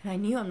 and I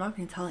knew I'm not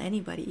going to tell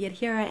anybody, yet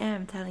here I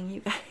am telling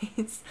you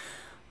guys.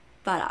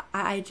 But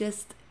I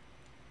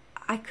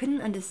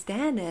couldn't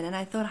understand it, and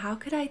I thought, how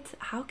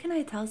can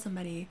I tell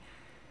somebody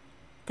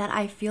that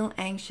I feel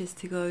anxious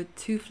to go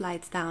 2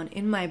 flights down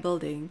in my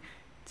building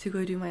to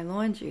go do my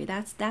laundry?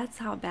 That's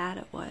how bad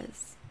it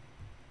was.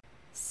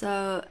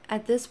 So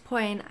at this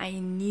point, I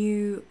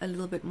knew a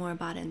little bit more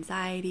about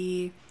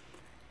anxiety.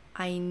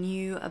 I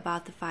knew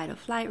about the fight or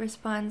flight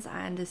response.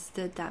 I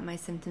understood that my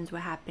symptoms were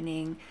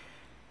happening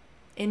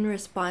in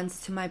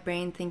response to my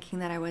brain thinking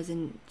that I was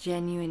in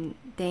genuine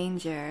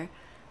danger,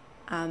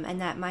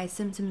 and that my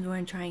symptoms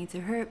weren't trying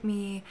to hurt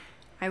me.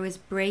 I was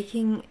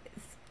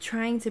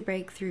trying to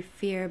break through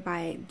fear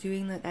by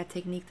doing that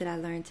technique that I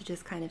learned to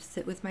just kind of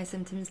sit with my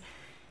symptoms.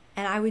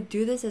 And I would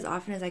do this as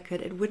often as I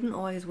could. It wouldn't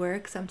always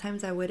work.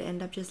 Sometimes I would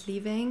end up just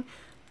leaving,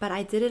 but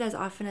I did it as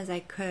often as I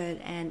could.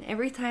 And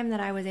every time that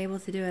I was able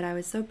to do it, I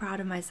was so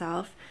proud of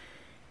myself.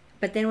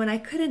 But then when I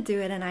couldn't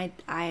do it, and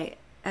I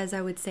as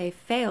I would say,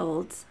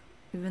 failed,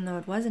 even though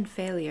it wasn't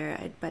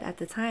failure, but at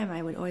the time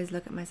I would always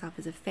look at myself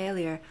as a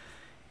failure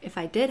if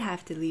I did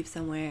have to leave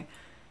somewhere.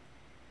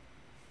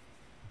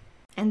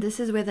 And this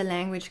is where the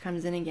language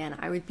comes in again.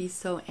 I would be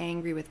so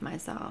angry with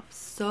myself,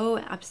 so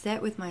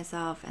upset with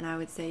myself, and I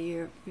would say,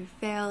 you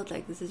failed,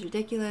 like, this is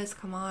ridiculous,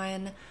 come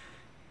on,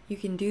 you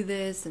can do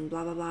this, and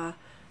blah, blah, blah.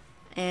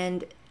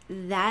 And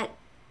that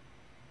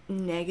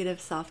negative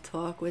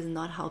self-talk was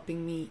not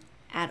helping me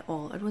at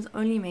all. It was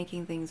only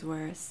making things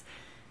worse.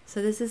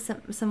 So this is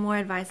some more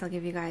advice I'll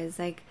give you guys.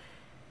 Like,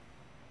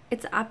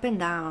 it's up and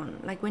down.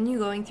 Like, when you're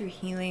going through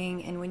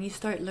healing and when you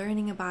start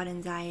learning about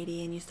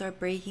anxiety and you start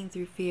breaking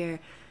through fear,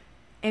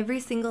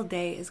 every single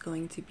day is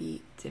going to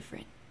be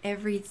different.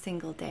 Every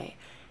single day.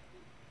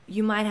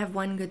 You might have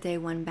one good day,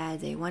 one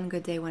bad day, one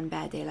good day, one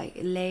bad day, like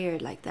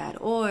layered like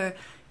that. Or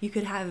you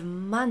could have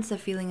months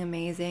of feeling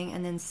amazing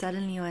and then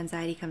suddenly your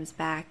anxiety comes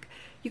back.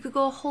 You could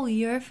go a whole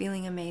year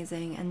feeling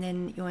amazing and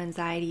then your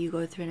anxiety, you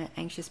go through an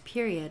anxious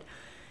period.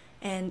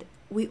 And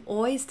we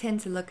always tend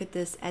to look at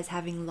this as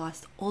having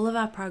lost all of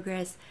our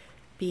progress,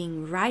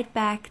 being right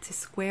back to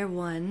square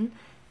one.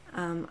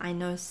 I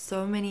know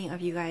so many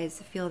of you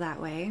guys feel that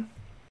way.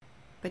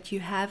 But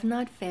you have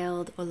not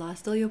failed or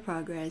lost all your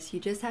progress. You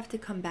just have to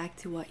come back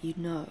to what you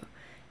know.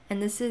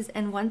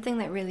 And one thing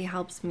that really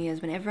helps me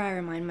is whenever I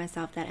remind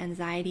myself that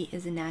anxiety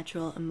is a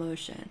natural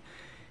emotion.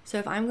 So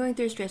if I'm going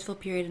through a stressful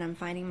period and I'm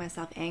finding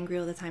myself angry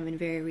all the time and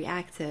very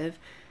reactive,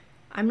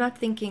 I'm not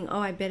thinking, oh,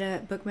 I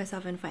better book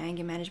myself in for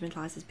anger management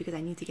classes because I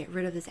need to get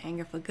rid of this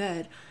anger for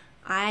good.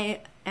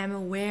 I am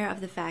aware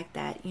of the fact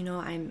that,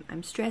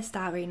 I'm stressed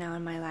out right now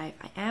in my life.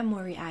 I am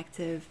more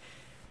reactive.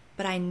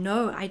 But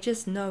I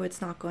just know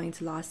it's not going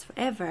to last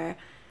forever.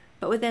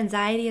 But with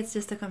anxiety, it's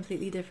just a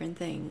completely different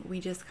thing. We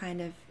just kind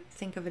of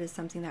think of it as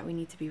something that we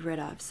need to be rid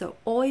of. So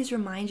always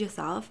remind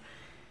yourself,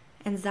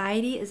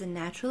 anxiety is a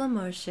natural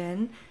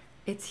emotion.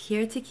 It's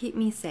here to keep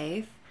me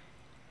safe.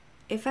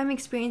 If I'm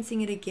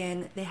experiencing it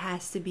again, there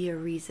has to be a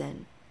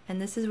reason.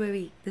 And this is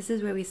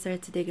where we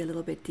start to dig a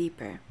little bit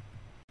deeper.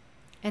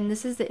 And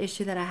this is the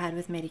issue that I had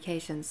with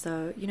medication.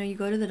 So, you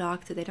go to the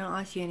doctor, they don't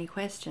ask you any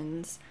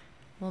questions.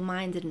 Well,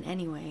 mine didn't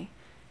anyway.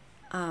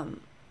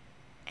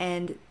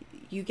 And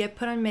you get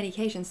put on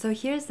medication. So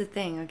here's the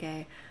thing,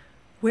 okay?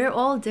 We're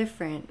all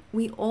different.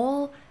 We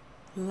all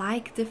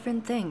like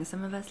different things.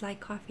 Some of us like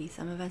coffee.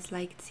 Some of us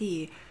like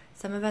tea.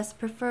 Some of us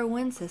prefer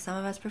winter. Some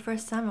of us prefer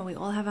summer. We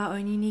all have our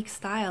own unique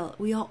style.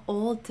 We are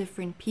all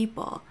different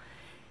people.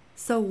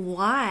 So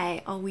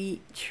why are we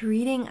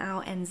treating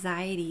our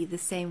anxiety the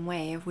same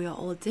way if we are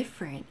all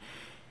different?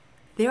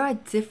 There are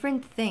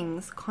different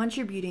things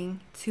contributing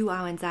to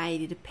our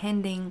anxiety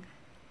depending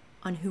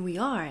on who we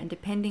are and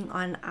depending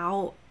on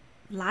our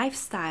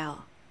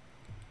lifestyle.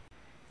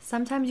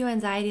 Sometimes your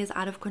anxiety is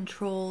out of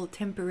control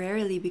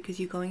temporarily because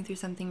you're going through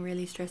something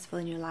really stressful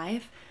in your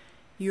life.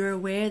 You're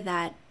aware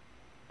that,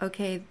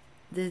 okay,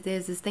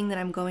 there's this thing that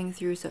I'm going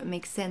through, so it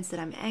makes sense that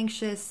I'm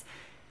anxious.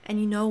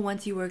 And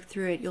once you work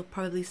through it, you'll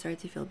probably start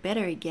to feel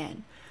better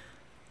again.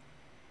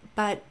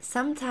 But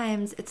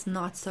sometimes it's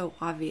not so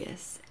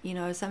obvious.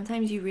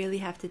 Sometimes you really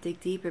have to dig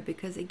deeper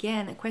because,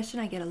 again, a question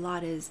I get a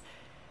lot is,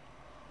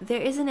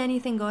 there isn't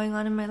anything going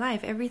on in my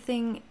life.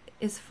 Everything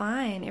is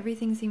fine.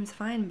 Everything seems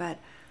fine, but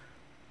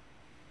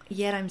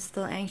yet I'm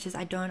still anxious.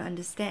 I don't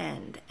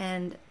understand.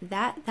 And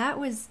that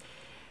was,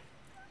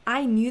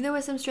 I knew there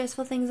were some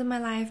stressful things in my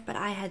life, but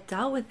I had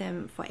dealt with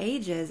them for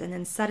ages. And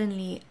then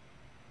suddenly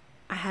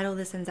I had all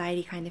this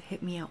anxiety kind of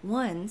hit me at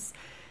once.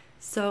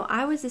 So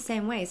I was the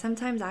same way.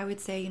 Sometimes I would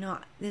say,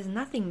 there's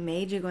nothing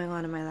major going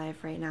on in my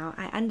life right now.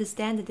 I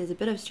understand that there's a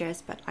bit of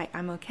stress, but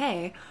I'm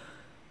okay.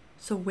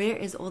 So where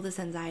is all this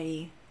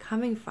anxiety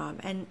coming from?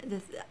 And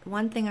the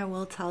one thing I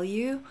will tell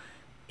you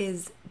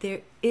is there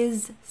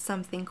is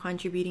something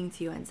contributing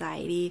to your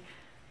anxiety,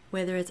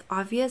 whether it's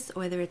obvious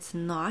or whether it's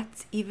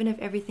not, even if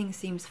everything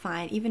seems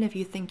fine, even if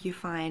you think you're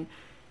fine.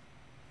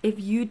 If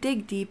you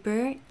dig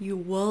deeper, you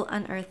will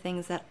unearth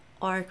things that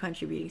are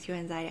contributing to your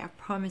anxiety. I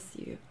promise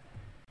you.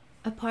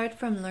 Apart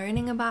from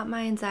learning about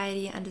my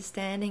anxiety,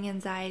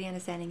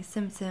 understanding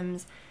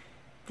symptoms,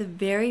 the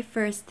very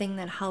first thing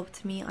that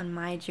helped me on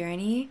my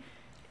journey,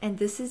 and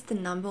this is the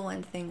number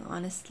one thing,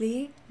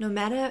 honestly, no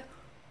matter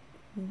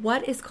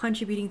what is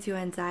contributing to your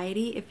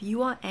anxiety, if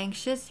you are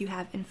anxious, you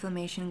have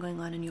inflammation going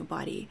on in your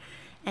body.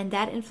 And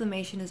that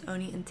inflammation is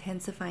only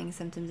intensifying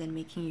symptoms and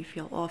making you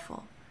feel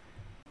awful.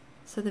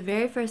 So the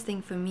very first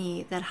thing for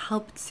me that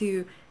helped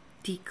to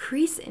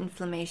decrease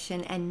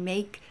inflammation and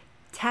make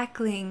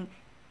tackling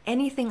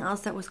anything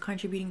else that was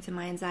contributing to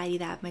my anxiety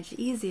that much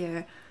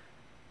easier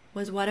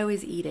was what I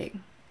was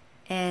eating.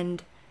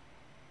 And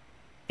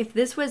if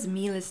this was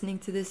me listening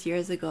to this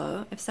years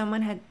ago,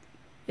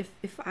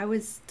 if I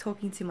was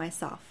talking to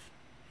myself,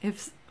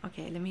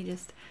 let me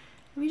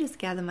just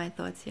gather my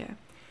thoughts here.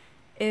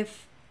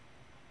 If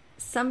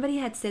somebody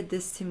had said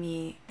this to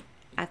me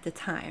at the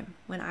time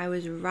when I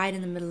was right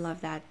in the middle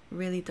of that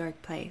really dark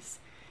place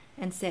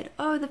and said,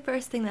 oh, the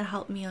first thing that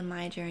helped me on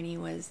my journey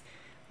was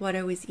what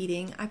I was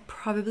eating, I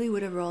probably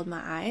would have rolled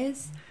my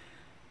eyes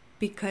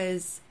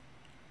because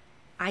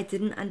I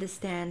didn't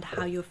understand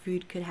how your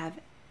food could have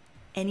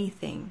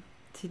anything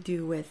to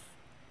do with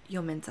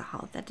your mental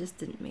health. That just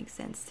didn't make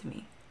sense to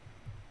me.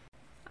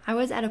 I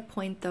was at a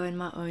point though in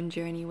my own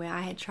journey where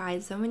I had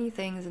tried so many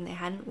things and they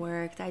hadn't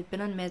worked. I'd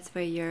been on meds for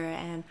a year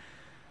and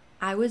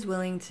I was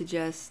willing to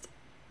just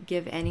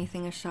give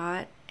anything a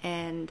shot.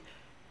 And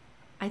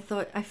I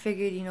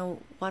figured,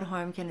 what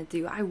harm can it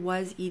do? I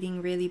was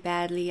eating really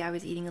badly. I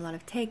was eating a lot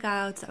of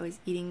takeouts. I was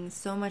eating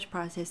so much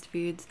processed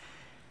foods.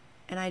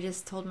 And I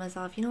just told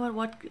myself,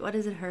 what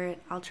does it hurt?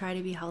 I'll try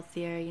to be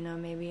healthier.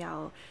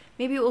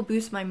 Maybe it will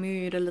boost my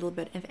mood a little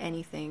bit, if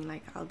anything.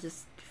 Like, I'll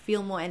just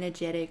feel more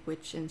energetic,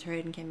 which in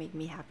turn can make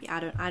me happy.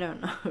 I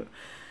don't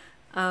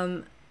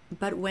know.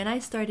 But when I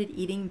started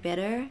eating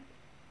better,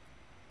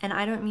 and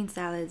I don't mean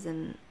salads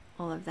and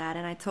all of that,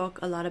 and I talk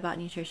a lot about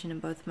nutrition in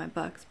both of my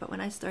books, but when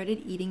I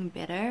started eating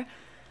better,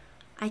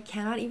 I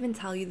cannot even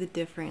tell you the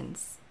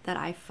difference that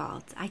I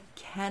felt. I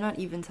cannot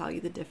even tell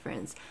you the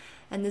difference.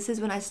 And this is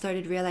when I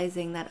started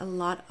realizing that a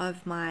lot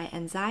of my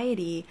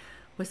anxiety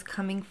was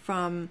coming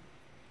from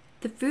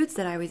the foods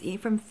that I was eating,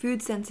 from food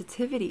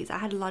sensitivities. I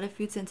had a lot of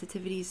food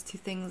sensitivities to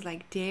things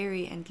like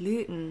dairy and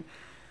gluten.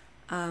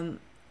 But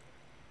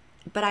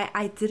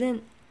I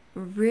didn't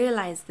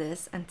realize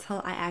this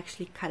until I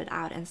actually cut it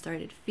out and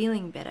started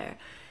feeling better.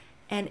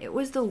 And it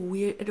was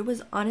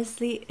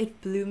honestly,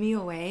 it blew me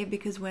away,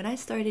 because when I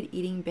started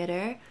eating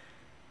better,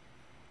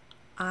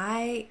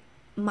 my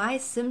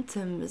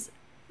symptoms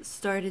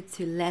started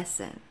to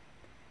lessen.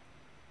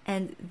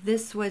 And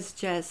this was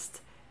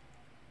just,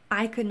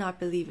 I could not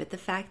believe it. The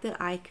fact that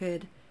I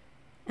could,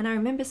 and I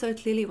remember so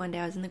clearly one day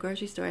I was in the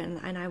grocery store and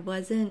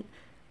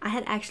I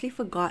had actually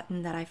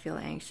forgotten that I feel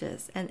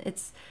anxious. And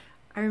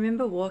I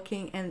remember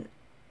walking and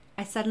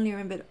I suddenly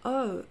remembered,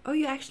 oh,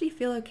 you actually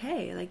feel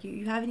okay. Like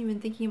you haven't even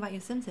been thinking about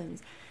your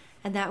symptoms.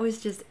 And that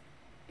was just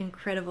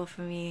incredible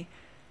for me.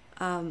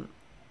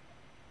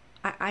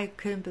 I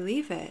couldn't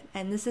believe it.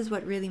 And this is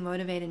what really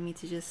motivated me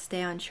to just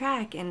stay on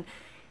track and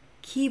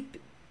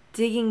keep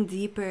digging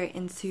deeper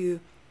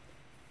into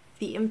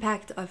the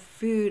impact of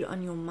food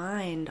on your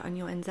mind, on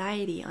your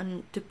anxiety,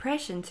 on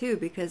depression too,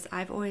 because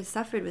I've always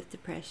suffered with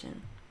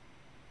depression.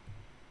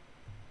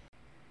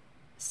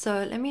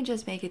 So let me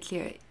just make it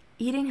clear.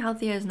 Eating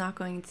healthier is not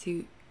going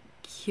to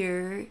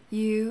cure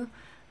you.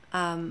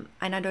 And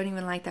I don't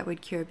even like that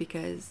word cure,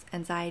 because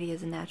anxiety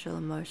is a natural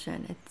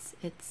emotion.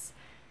 It's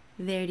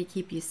there to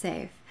keep you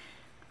safe.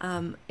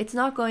 It's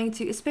not going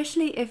to,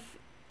 especially if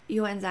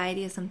your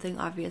anxiety is something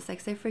obvious. Like,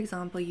 say for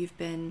example, you've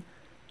been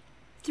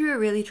through a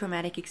really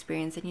traumatic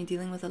experience and you're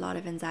dealing with a lot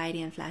of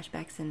anxiety and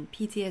flashbacks and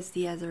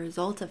PTSD as a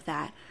result of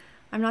that.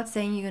 I'm not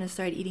saying you're going to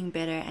start eating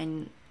better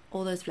and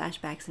all those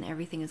flashbacks and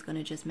everything is going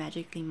to just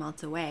magically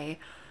melt away.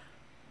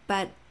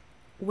 But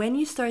when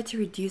you start to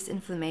reduce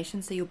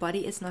inflammation, so your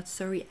body is not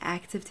so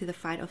reactive to the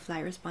fight or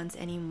flight response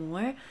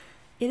anymore,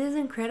 it is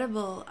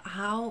incredible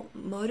how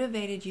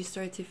motivated you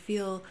start to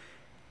feel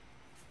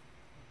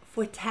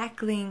for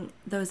tackling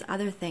those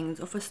other things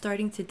or for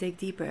starting to dig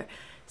deeper.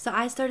 So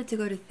I started to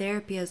go to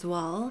therapy as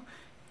well,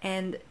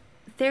 and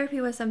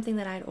therapy was something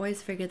that I'd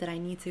always figured that I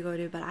need to go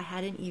to, but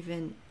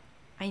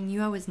I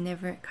knew I was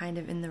never kind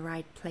of in the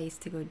right place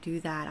to go do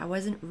that. I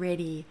wasn't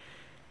ready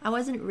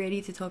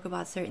to talk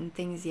about certain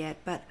things yet,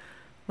 but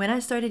when I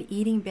started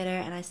eating better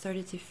and I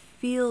started to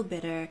feel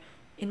better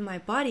in my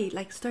body,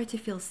 like start to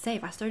feel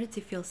safe. I started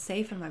to feel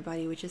safe in my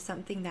body, which is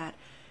something that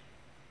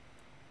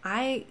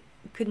I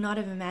could not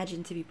have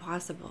imagined to be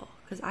possible,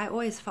 because I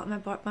always felt my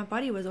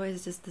body was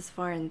always just this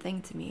foreign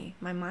thing to me,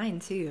 my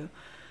mind too.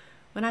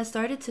 When I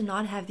started to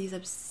not have these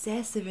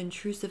obsessive,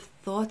 intrusive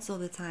thoughts all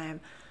the time,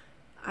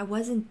 I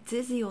wasn't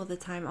dizzy all the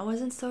time, I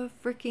wasn't so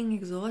freaking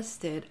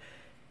exhausted,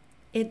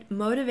 it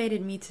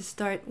motivated me to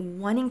start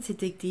wanting to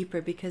dig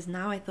deeper, because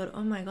now I thought,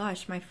 oh my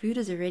gosh, my food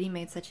has already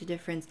made such a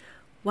difference.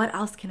 What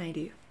else can I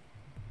do?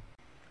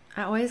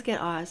 I always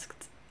get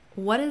asked,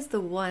 what is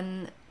the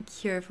one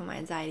cure for my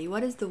anxiety?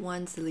 What is the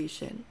one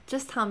solution?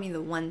 Just tell me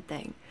the one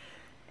thing.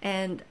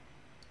 And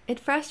it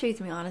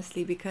frustrates me,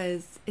 honestly,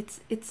 because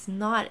it's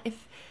not,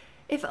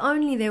 if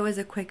only there was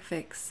a quick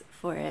fix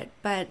for it.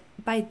 But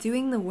by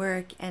doing the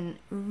work and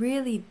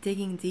really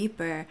digging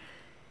deeper,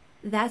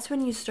 that's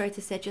when you start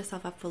to set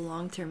yourself up for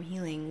long-term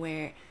healing,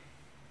 where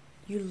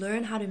you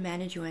learn how to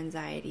manage your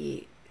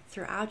anxiety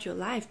throughout your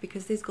life,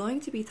 because there's going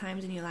to be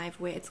times in your life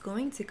where it's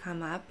going to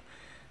come up.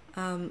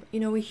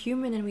 We're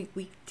human and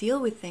we deal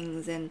with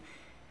things and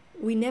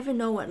we never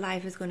know what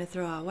life is going to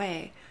throw our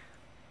way.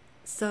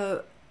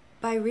 So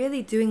by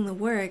really doing the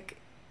work,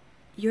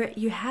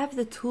 you have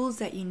the tools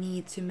that you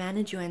need to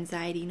manage your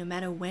anxiety no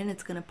matter when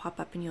it's going to pop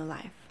up in your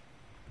life.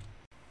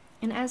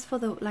 And as for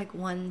the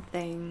one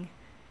thing,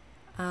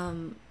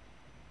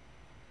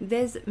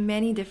 there's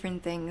many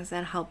different things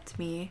that helped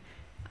me.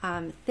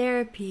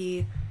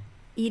 Therapy,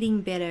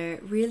 eating better,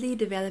 really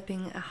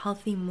developing a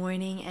healthy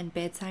morning and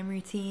bedtime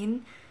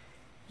routine.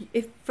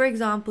 If, for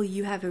example,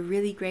 you have a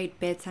really great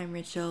bedtime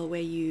ritual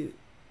where you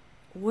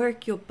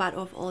work your butt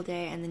off all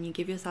day and then you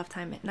give yourself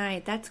time at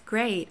night, that's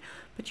great,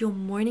 but your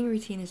morning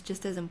routine is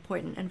just as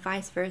important, and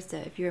vice versa.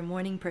 If you're a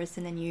morning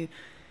person and you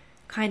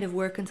kind of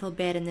work until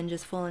bed and then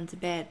just fall into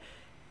bed,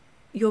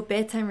 your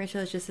bedtime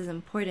ritual is just as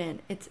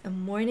important. It's a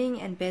morning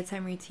and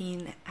bedtime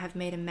routine have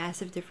made a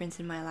massive difference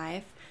in my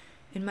life.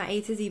 In my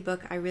A to Z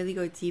book, I really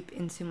go deep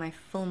into my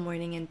full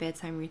morning and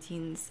bedtime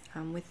routines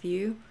with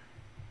you.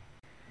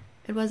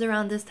 It was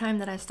around this time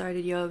that I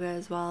started yoga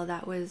as well.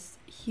 That was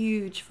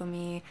huge for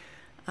me.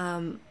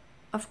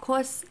 Of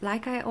course,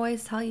 like I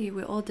always tell you,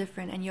 we're all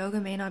different and yoga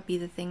may not be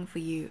the thing for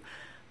you.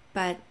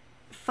 But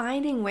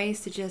finding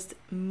ways to just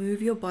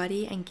move your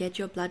body and get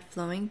your blood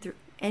flowing through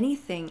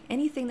anything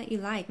that you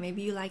like.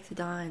 Maybe you like to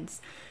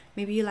dance.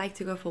 Maybe you like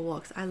to go for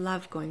walks. I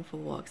love going for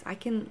walks. I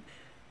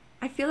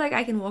feel like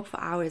I can walk for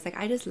hours. Like,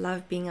 I just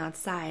love being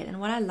outside. And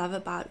what I love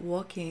about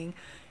walking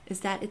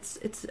is that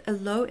it's a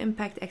low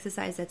impact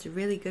exercise that's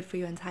really good for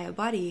your entire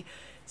body.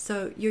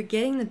 So you're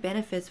getting the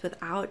benefits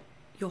without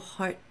your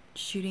heart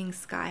shooting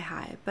sky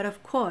high. But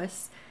of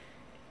course,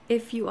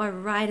 if you are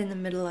right at the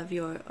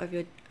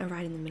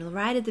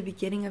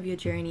beginning of your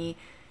journey,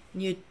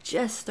 and you're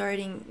just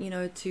starting,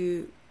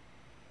 to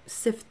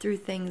sift through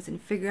things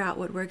and figure out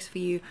what works for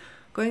you,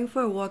 going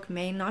for a walk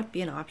may not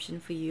be an option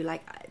for you.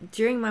 Like,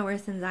 during my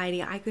worst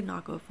anxiety, I could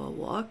not go for a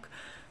walk.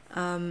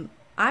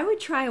 I would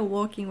try a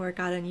walking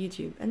workout on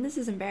YouTube, and this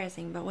is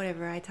embarrassing, but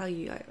whatever, I tell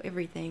you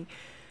everything.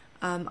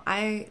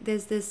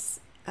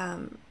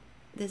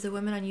 There's a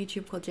woman on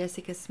YouTube called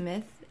Jessica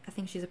Smith. I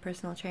think she's a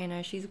personal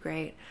trainer. She's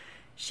great.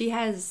 She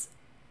has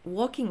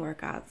walking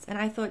workouts, and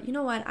I thought, you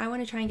know what, I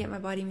want to try and get my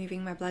body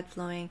moving, my blood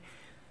flowing.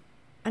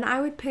 And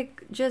I would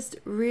pick just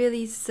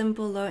really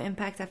simple, low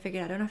impact. I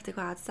figured I don't have to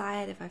go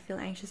outside. If I feel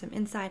anxious, I'm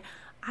inside.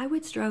 I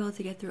would struggle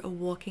to get through a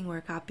walking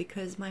workout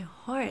because my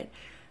heart,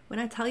 when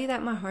I tell you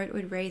that my heart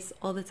would race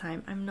all the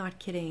time, I'm not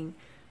kidding.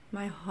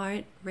 My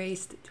heart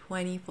raced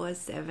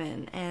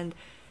 24/7. And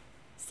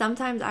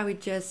sometimes I would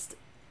just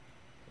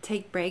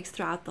take breaks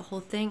throughout the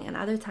whole thing, and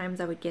other times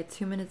I would get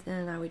 2 minutes in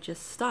and I would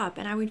just stop,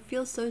 and I would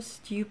feel so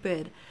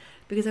stupid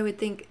because I would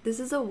think, this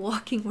is a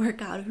walking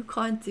workout, who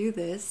can't do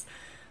this?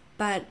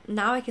 But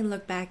now I can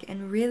look back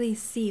and really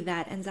see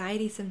that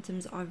anxiety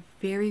symptoms are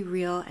very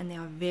real and they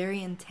are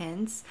very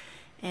intense.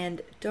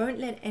 And don't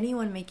let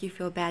anyone make you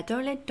feel bad.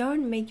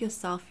 Don't make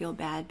yourself feel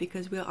bad,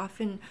 because we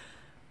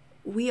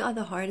are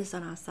the hardest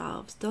on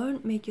ourselves.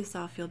 Don't make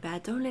yourself feel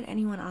bad. Don't let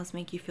anyone else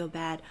make you feel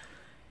bad.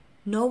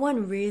 No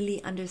one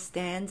really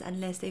understands,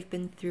 unless they've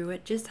been through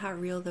it, just how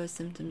real those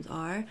symptoms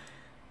are.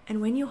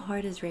 And when your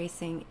heart is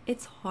racing,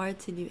 it's hard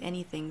to do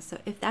anything. So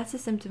if that's a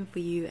symptom for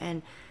you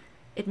and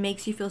it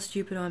makes you feel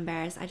stupid or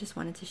embarrassed, I just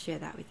wanted to share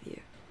that with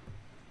you.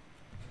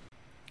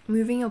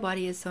 Moving your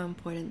body is so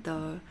important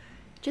though.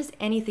 Just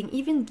anything,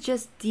 even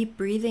just deep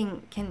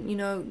breathing can,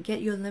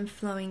 get your lymph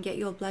flowing, get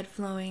your blood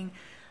flowing.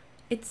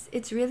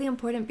 It's really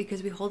important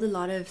because we hold a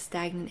lot of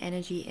stagnant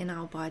energy in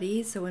our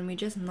bodies. So when we're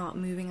just not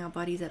moving our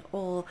bodies at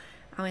all,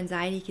 our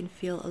anxiety can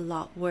feel a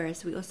lot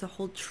worse. We also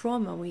hold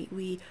trauma.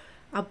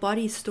 Our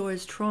body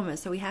stores trauma,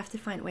 so we have to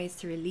find ways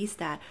to release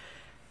that.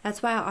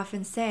 That's why I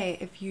often say,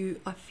 if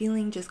you are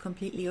feeling just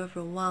completely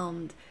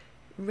overwhelmed,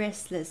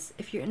 restless,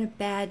 if you're in a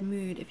bad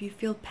mood, if you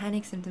feel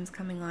panic symptoms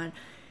coming on,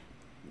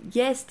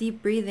 yes,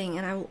 deep breathing,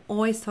 and I will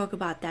always talk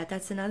about that.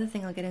 That's another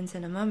thing I'll get into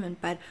in a moment,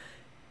 but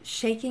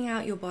shaking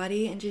out your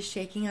body and just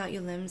shaking out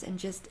your limbs and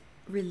just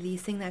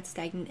releasing that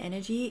stagnant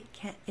energy,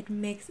 it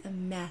makes a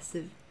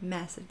massive,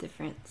 massive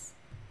difference.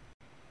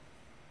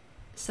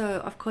 So,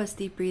 of course,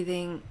 deep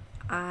breathing,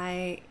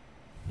 I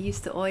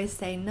used to always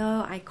say,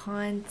 no, I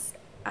can't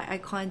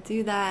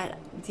do that.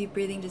 Deep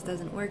breathing just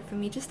doesn't work for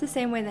me. Just the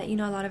same way that, a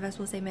lot of us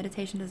will say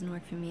meditation doesn't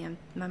work for me.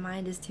 My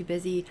mind is too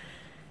busy,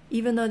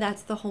 even though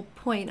that's the whole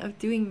point of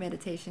doing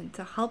meditation,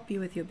 to help you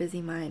with your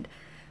busy mind.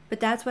 But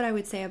that's what I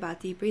would say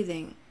about deep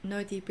breathing.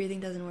 No, deep breathing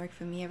doesn't work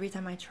for me. Every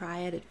time I try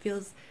it,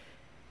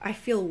 I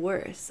feel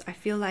worse. I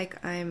feel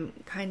like I'm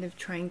kind of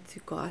trying to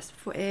gasp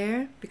for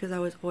air because I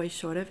was always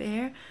short of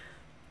air.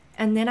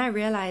 And then I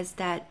realized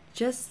that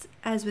just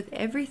as with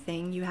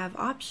everything, you have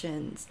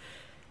options.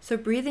 So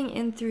breathing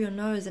in through your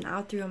nose and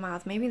out through your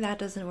mouth, maybe that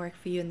doesn't work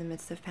for you in the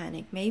midst of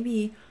panic.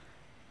 Maybe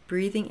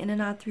breathing in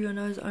and out through your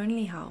nose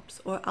only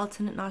helps. Or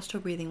alternate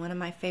nostril breathing, one of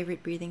my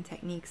favorite breathing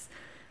techniques.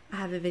 I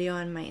have a video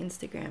on my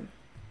Instagram.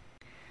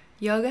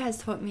 Yoga has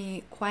taught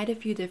me quite a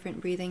few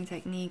different breathing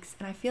techniques,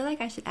 and I feel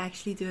like I should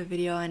actually do a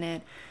video on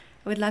it.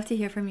 I would love to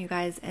hear from you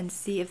guys and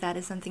see if that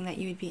is something that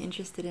you would be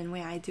interested in,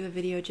 where I do a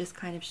video just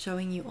kind of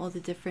showing you all the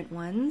different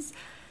ones.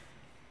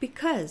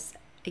 Because,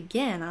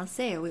 again, I'll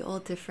say it, we're all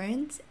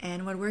different,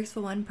 and what works for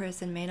one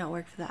person may not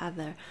work for the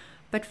other.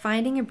 But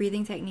finding a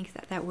breathing technique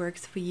that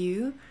works for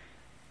you,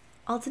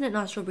 alternate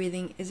nostril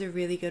breathing is a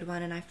really good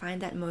one, and I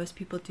find that most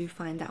people do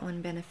find that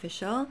one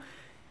beneficial.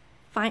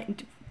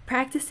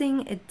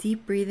 Practicing a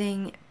deep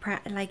breathing,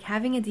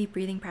 having a deep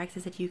breathing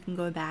practice that you can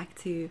go back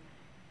to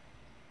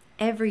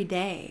every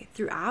day,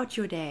 throughout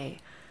your day.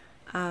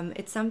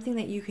 It's something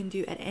that you can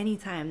do at any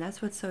time.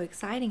 That's what's so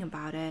exciting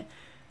about it.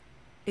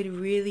 It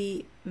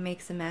really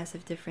makes a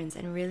massive difference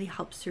and really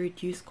helps to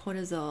reduce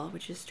cortisol,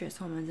 which is stress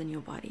hormones in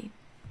your body.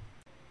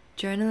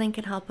 Journaling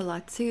can help a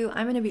lot too.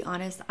 I'm going to be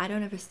honest, I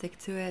don't ever stick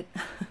to it.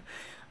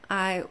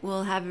 I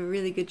will have a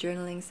really good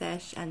journaling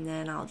sesh and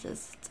then I'll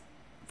just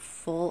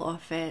fall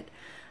off it.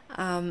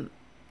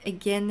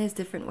 Again, there's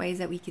different ways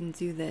that we can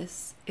do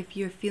this. If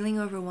you're feeling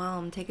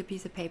overwhelmed, take a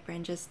piece of paper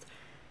and just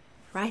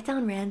write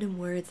down random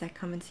words that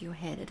come into your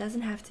head. It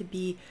doesn't have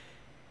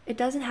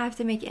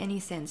to make any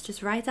sense.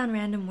 Just write down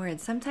random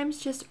words.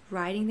 Sometimes just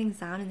writing things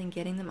down and then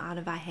getting them out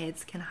of our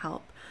heads can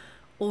help.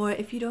 Or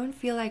if you don't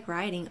feel like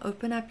writing,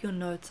 open up your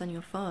notes on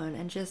your phone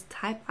and just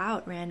type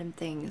out random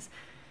things.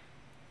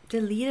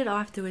 Delete it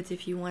afterwards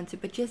if you want to,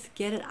 but just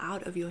get it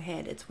out of your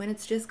head. It's when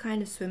it's just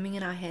kind of swimming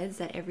in our heads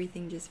that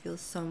everything just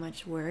feels so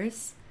much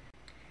worse.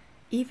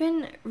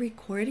 Even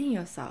recording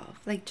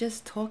yourself, like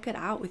just talk it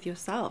out with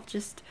yourself.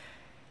 Just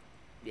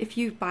if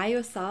you by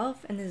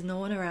yourself and there's no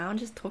one around,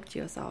 just talk to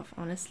yourself.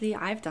 Honestly,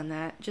 I've done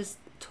that. Just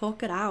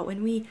talk it out.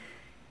 When we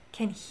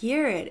can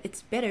hear it,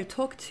 it's better.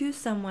 Talk to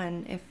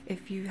someone.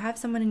 If you have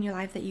someone in your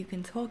life that you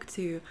can talk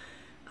to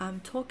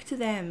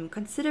them.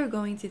 Consider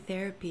going to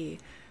therapy.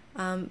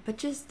 But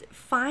just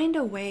find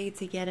a way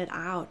to get it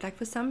out. Like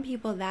for some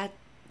people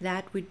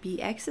that would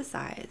be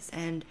exercise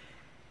and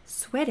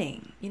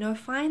sweating.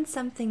 Find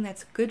something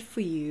that's good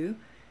for you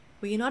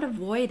where you're not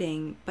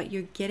avoiding, but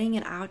you're getting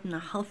it out in a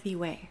healthy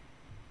way.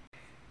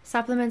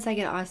 Supplements I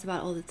get asked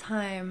about all the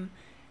time.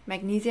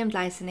 Magnesium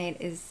glycinate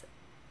is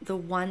the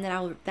one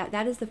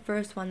that is the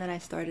first one that I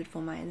started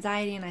for my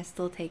anxiety, and I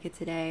still take it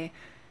today.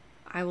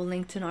 I will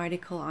link to an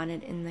article on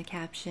it in the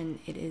caption.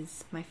 It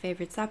is my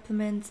favorite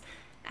supplement.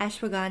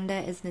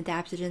 Ashwagandha is an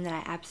adaptogen that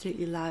I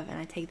absolutely love, and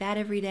I take that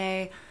every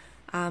day.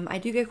 I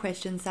do get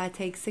questions, so I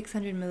take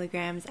 600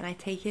 milligrams, and I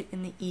take it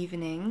in the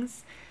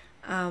evenings.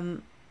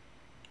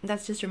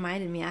 That's just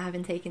reminded me I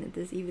haven't taken it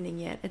this evening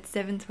yet. It's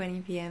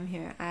 7:20 p.m.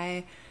 here.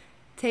 I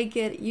take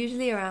it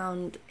usually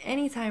around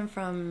any time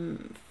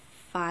from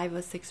 5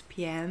 or 6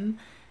 p.m.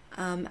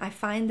 I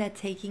find that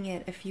taking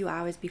it a few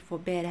hours before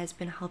bed has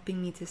been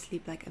helping me to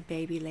sleep like a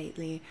baby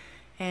lately.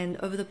 And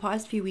over the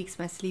past few weeks,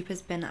 my sleep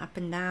has been up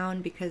and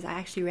down because I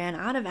actually ran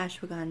out of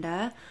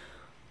ashwagandha.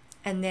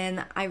 And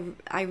then I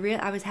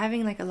was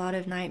having like a lot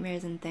of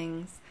nightmares and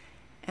things.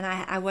 And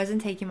I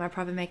wasn't taking my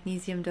proper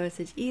magnesium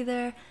dosage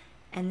either.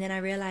 And then I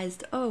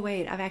realized, oh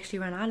wait, I've actually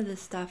run out of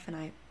this stuff, and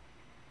I,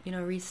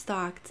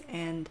 restocked.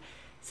 And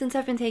since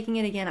I've been taking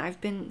it again, I've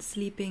been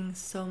sleeping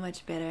so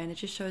much better. And it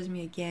just shows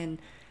me again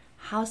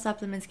how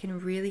supplements can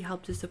really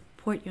help to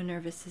support your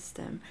nervous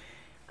system.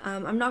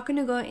 I'm not going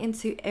to go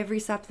into every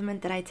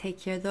supplement that I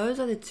take here. Those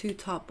are the two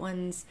top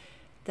ones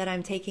that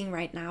I'm taking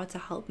right now to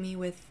help me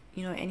with,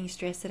 any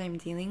stress that I'm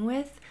dealing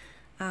with.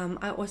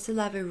 I also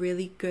love a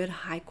really good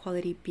high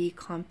quality B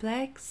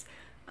complex.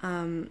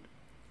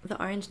 The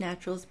Orange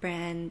Naturals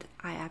brand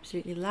I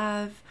absolutely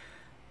love.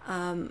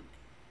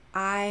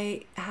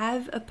 I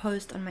have a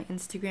post on my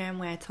Instagram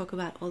where I talk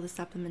about all the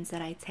supplements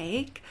that I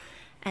take,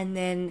 and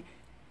then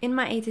in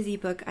my A to Z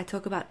book I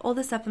talk about all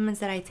the supplements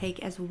that I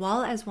take as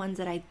well as ones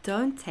that I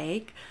don't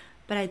take,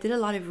 but I did a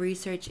lot of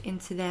research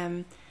into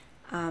them.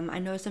 I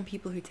know some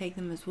people who take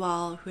them as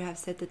well who have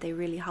said that they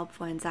really help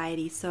for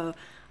anxiety, so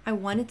I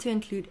wanted to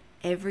include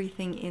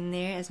everything in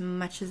there as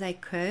much as I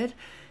could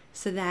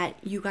so that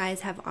you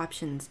guys have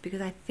options,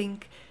 because I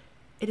think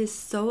it is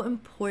so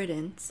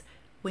important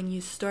when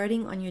you're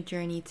starting on your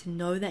journey to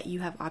know that you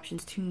have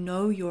options, to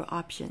know your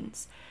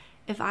options.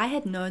 If I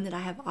had known that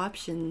I have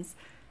options,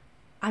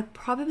 I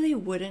probably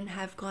wouldn't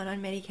have gone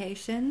on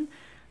medication.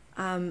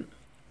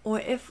 Or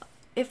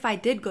if I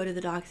did go to the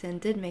doctor and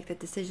did make that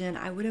decision,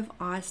 I would have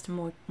asked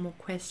more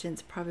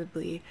questions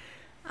probably.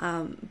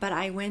 But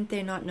I went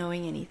there not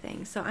knowing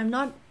anything. So I'm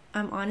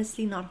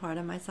honestly not hard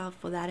on myself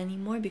for that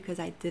anymore because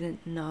I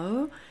didn't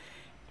know.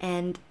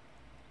 And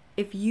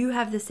if you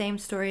have the same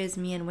story as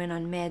me and went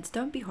on meds,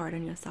 don't be hard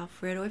on yourself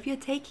for it. Or if you're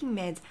taking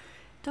meds,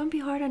 don't be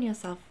hard on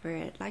yourself for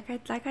it. Like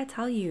I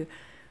tell you,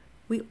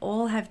 we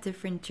all have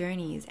different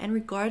journeys. And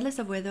regardless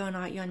of whether or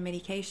not you're on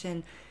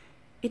medication,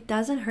 it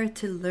doesn't hurt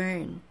to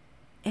learn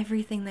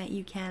everything that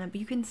you can. But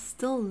you can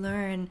still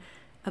learn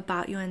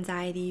about your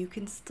anxiety. You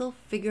can still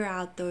figure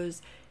out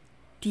those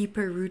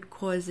deeper root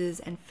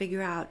causes and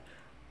figure out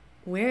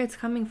where it's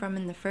coming from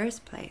in the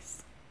first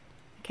place.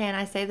 Okay, and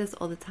I say this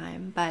all the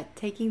time, but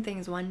taking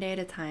things one day at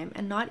a time,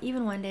 and not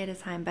even one day at a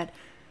time, but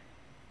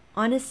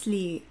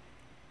honestly,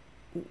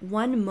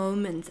 one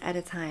moment at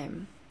a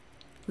time,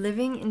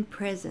 living in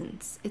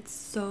presence, it's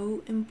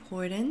so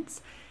important,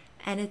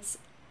 and it's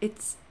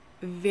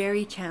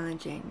very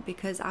challenging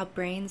because our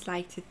brains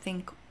like to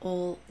think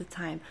all the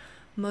time.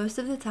 Most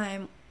of the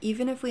time,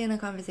 even if we're in a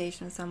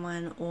conversation with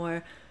someone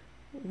or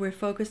we're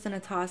focused on a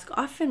task,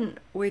 often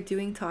we're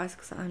doing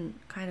tasks on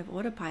kind of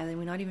autopilot.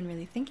 We're not even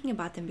really thinking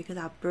about them because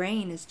our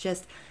brain is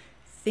just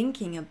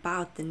thinking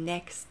about the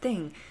next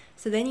thing.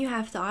 So then you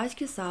have to ask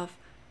yourself,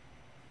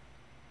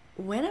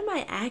 when am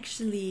I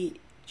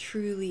actually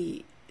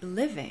truly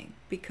living?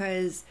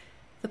 Because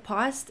the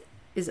past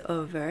is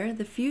over,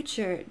 the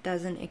future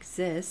doesn't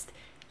exist,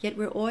 yet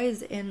we're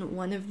always in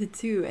one of the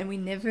two, and we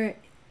never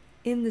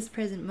in this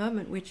present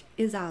moment, which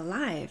is our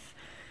life.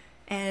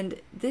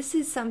 And this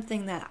is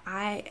something that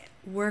I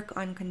work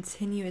on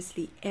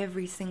continuously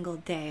every single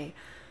day.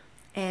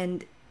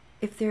 And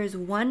if there is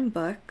one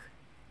book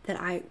that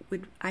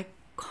I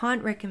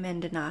can't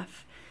recommend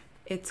enough.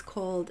 It's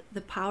called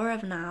The Power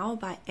of Now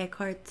by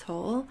Eckhart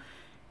Tolle.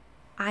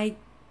 I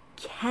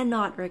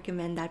cannot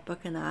recommend that book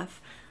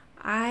enough.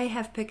 I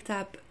have picked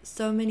up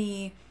so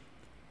many,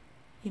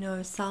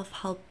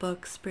 self-help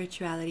books,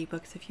 spirituality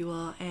books, if you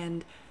will,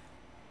 and,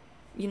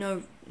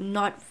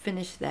 not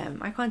finish them.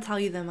 I can't tell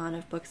you the amount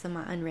of books on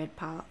my unread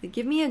pile.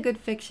 Give me a good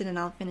fiction and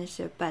I'll finish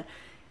it, but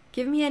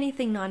give me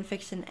anything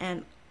nonfiction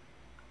and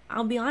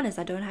I'll be honest,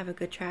 I don't have a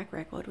good track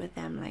record with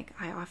them. Like,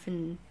 I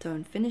often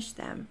don't finish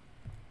them.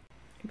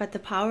 But The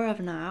Power of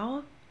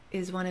Now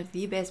is one of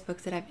the best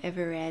books that I've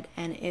ever read,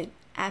 and it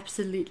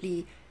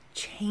absolutely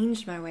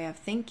changed my way of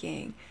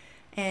thinking.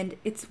 And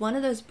it's one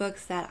of those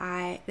books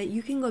that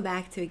you can go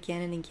back to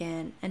again and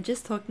again, and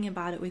just talking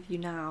about it with you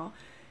now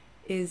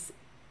is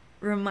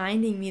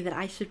reminding me that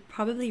I should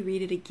probably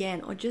read it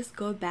again, or just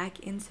go back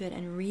into it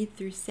and read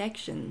through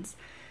sections.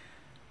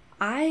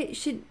 I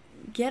should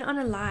get on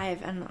a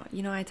live, and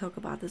I talk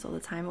about this all the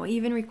time, or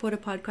even record a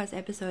podcast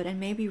episode and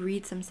maybe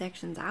read some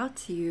sections out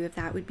to you if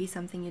that would be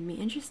something you'd be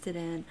interested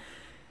in,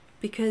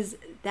 because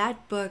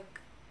that book,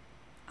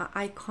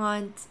 I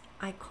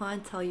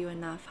can't tell you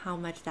enough how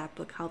much that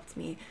book helped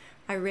me.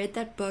 I read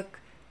that book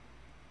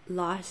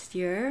last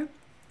year,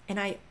 and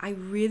I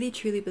really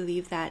truly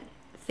believe that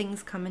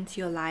things come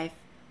into your life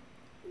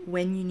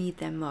when you need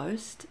them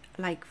most.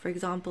 Like, for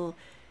example,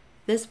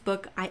 this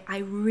book, I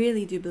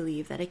really do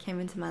believe that it came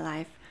into my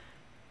life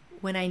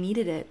when I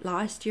needed it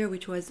last year,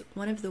 which was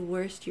one of the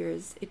worst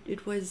years.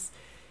 It was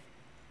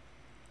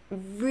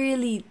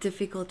really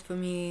difficult for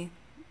me.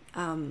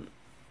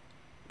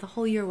 The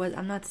whole year was,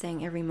 I'm not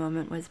saying every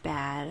moment was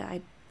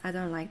bad. I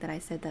don't like that I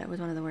said that it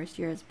was one of the worst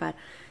years, but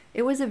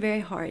it was a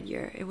very hard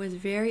year. It was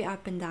very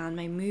up and down.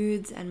 My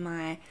moods and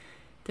my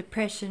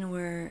depression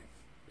were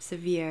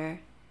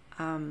severe.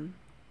 It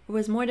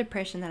was more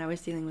depression that I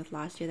was dealing with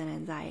last year than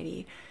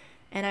anxiety.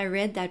 And I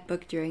read that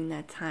book during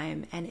that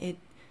time, and it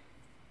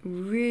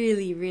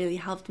really, really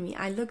helped me.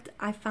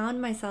 I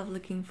found myself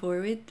looking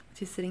forward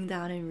to sitting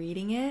down and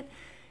reading it,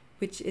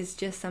 which is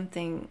just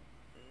something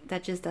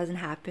that just doesn't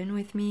happen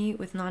with me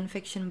with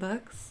nonfiction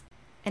books.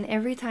 And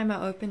every time I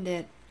opened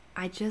it,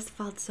 I just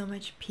felt so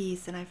much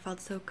peace and I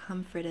felt so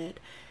comforted.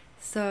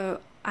 So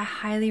I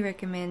highly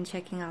recommend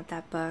checking out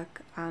that book.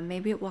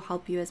 Maybe it will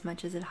help you as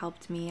much as it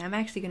helped me. I'm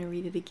actually going to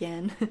read it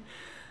again.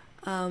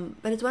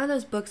 But it's one of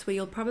those books where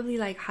you'll probably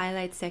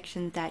highlight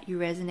sections that you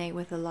resonate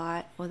with a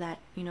lot, or that,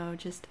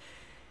 just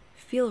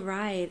feel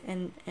right,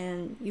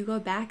 and you go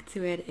back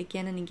to it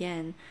again and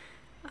again.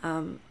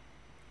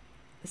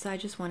 So I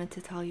just wanted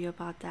to tell you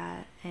about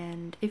that.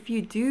 And if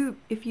you do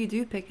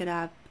pick it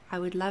up, I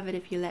would love it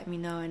if you let me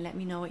know, and let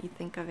me know what you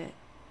think of it.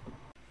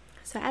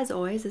 So as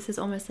always, this is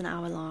almost an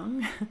hour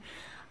long.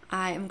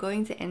 I am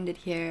going to end it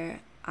here.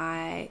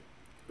 I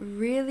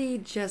really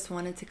just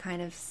wanted to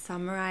kind of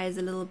summarize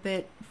a little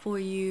bit for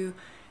you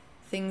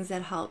things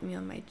that helped me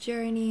on my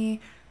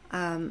journey,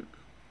 talking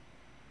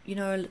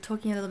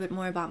a little bit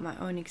more about my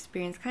own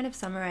experience, kind of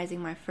summarizing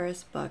my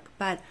first book.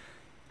 But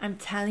I'm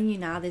telling you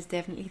now, there's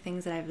definitely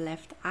things that I've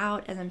left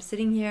out. As I'm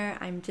sitting here,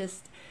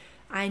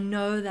 I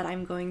know that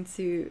I'm going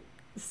to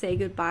say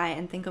goodbye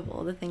and think of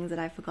all the things that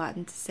I've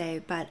forgotten to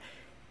say. But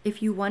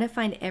if you want to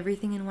find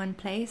everything in one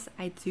place,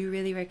 I do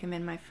really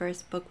recommend my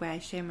first book, where I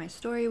share my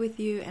story with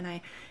you and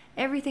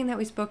everything that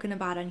we've spoken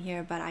about on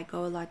here, but I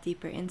go a lot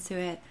deeper into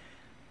it.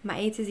 My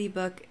A to Z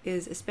book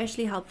is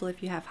especially helpful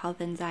if you have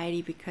health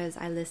anxiety, because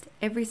I list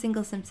every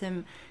single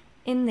symptom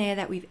in there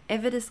that we've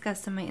ever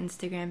discussed on my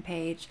Instagram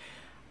page.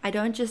 I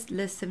don't just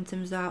list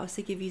symptoms though, I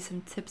also give you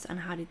some tips on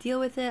how to deal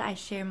with it. I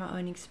share my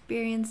own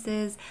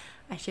experiences.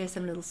 I share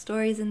some little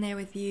stories in there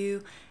with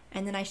you.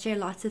 And then I share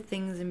lots of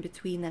things in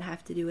between that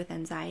have to do with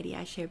anxiety.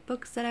 I share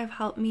books that have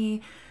helped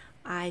me.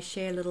 I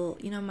share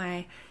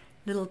my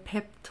little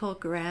pep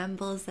talk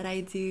rambles that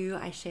I do.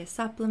 I share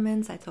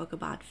supplements. I talk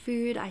about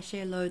food. I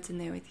share loads in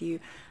there with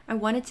you. I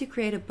wanted to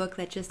create a book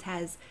that just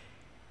has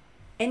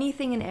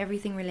anything and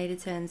everything related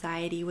to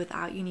anxiety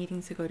without you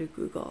needing to go to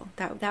Google.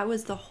 That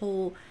was the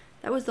whole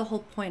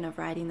point of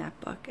writing that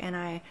book. And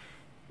I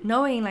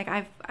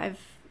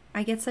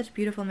get such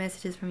beautiful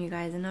messages from you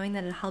guys, and knowing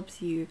that it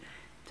helps you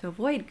to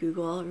avoid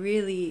Google,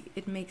 really,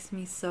 it makes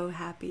me so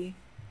happy.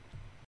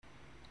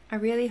 I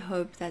really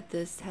hope that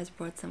this has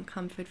brought some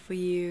comfort for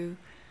you.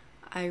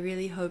 I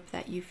really hope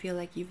that you feel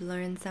like you've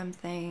learned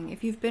something.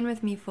 If you've been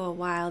with me for a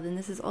while, then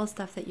this is all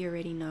stuff that you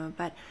already know,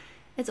 but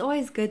it's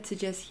always good to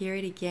just hear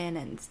it again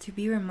and to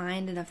be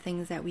reminded of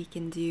things that we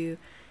can do.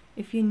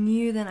 If you're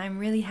new, then I'm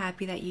really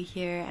happy that you're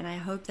here, and I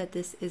hope that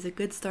this is a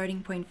good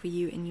starting point for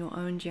you in your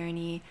own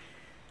journey.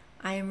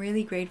 I am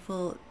really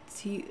grateful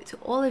to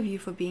all of you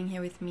for being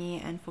here with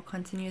me and for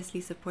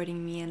continuously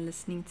supporting me and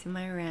listening to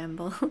my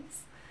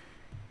rambles.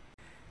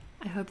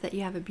 I hope that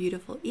you have a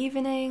beautiful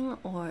evening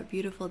or a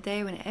beautiful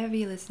day whenever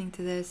you're listening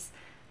to this.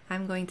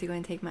 I'm going to go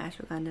and take my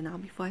ashwagandha now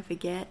before I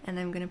forget, and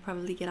I'm going to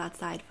probably get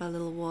outside for a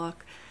little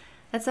walk.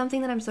 That's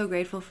something that I'm so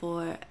grateful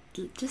for.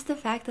 Just the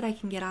fact that I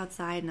can get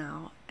outside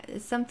now.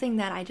 It's something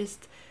that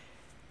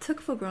took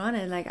for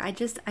granted. Like I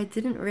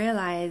didn't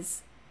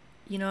realize,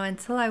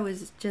 until I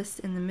was just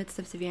in the midst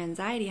of severe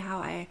anxiety, how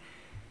I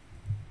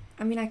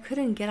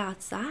couldn't get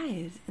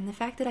outside. And the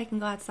fact that I can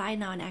go outside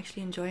now and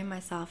actually enjoy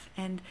myself,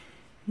 and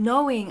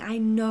I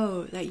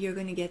know that you're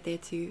going to get there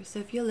too. So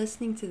if you're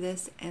listening to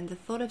this and the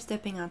thought of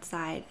stepping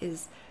outside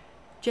is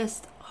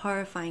just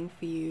horrifying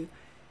for you,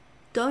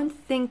 don't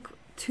think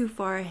too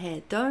far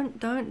ahead. Don't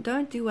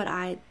do what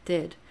I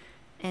did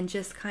and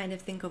just kind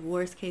of think of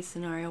worst case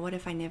scenario. What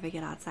if I never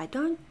get outside?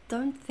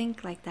 Don't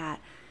think like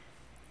that.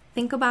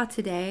 Think about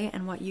today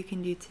and what you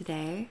can do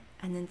today,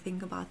 and then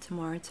think about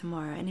tomorrow.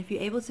 And if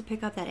you're able to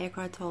pick up that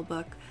Eckhart Tolle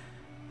book,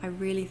 I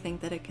really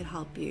think that it could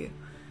help you.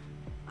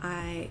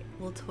 I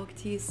will talk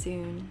to you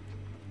soon,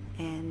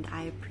 and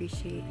I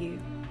appreciate you.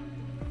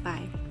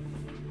 Bye.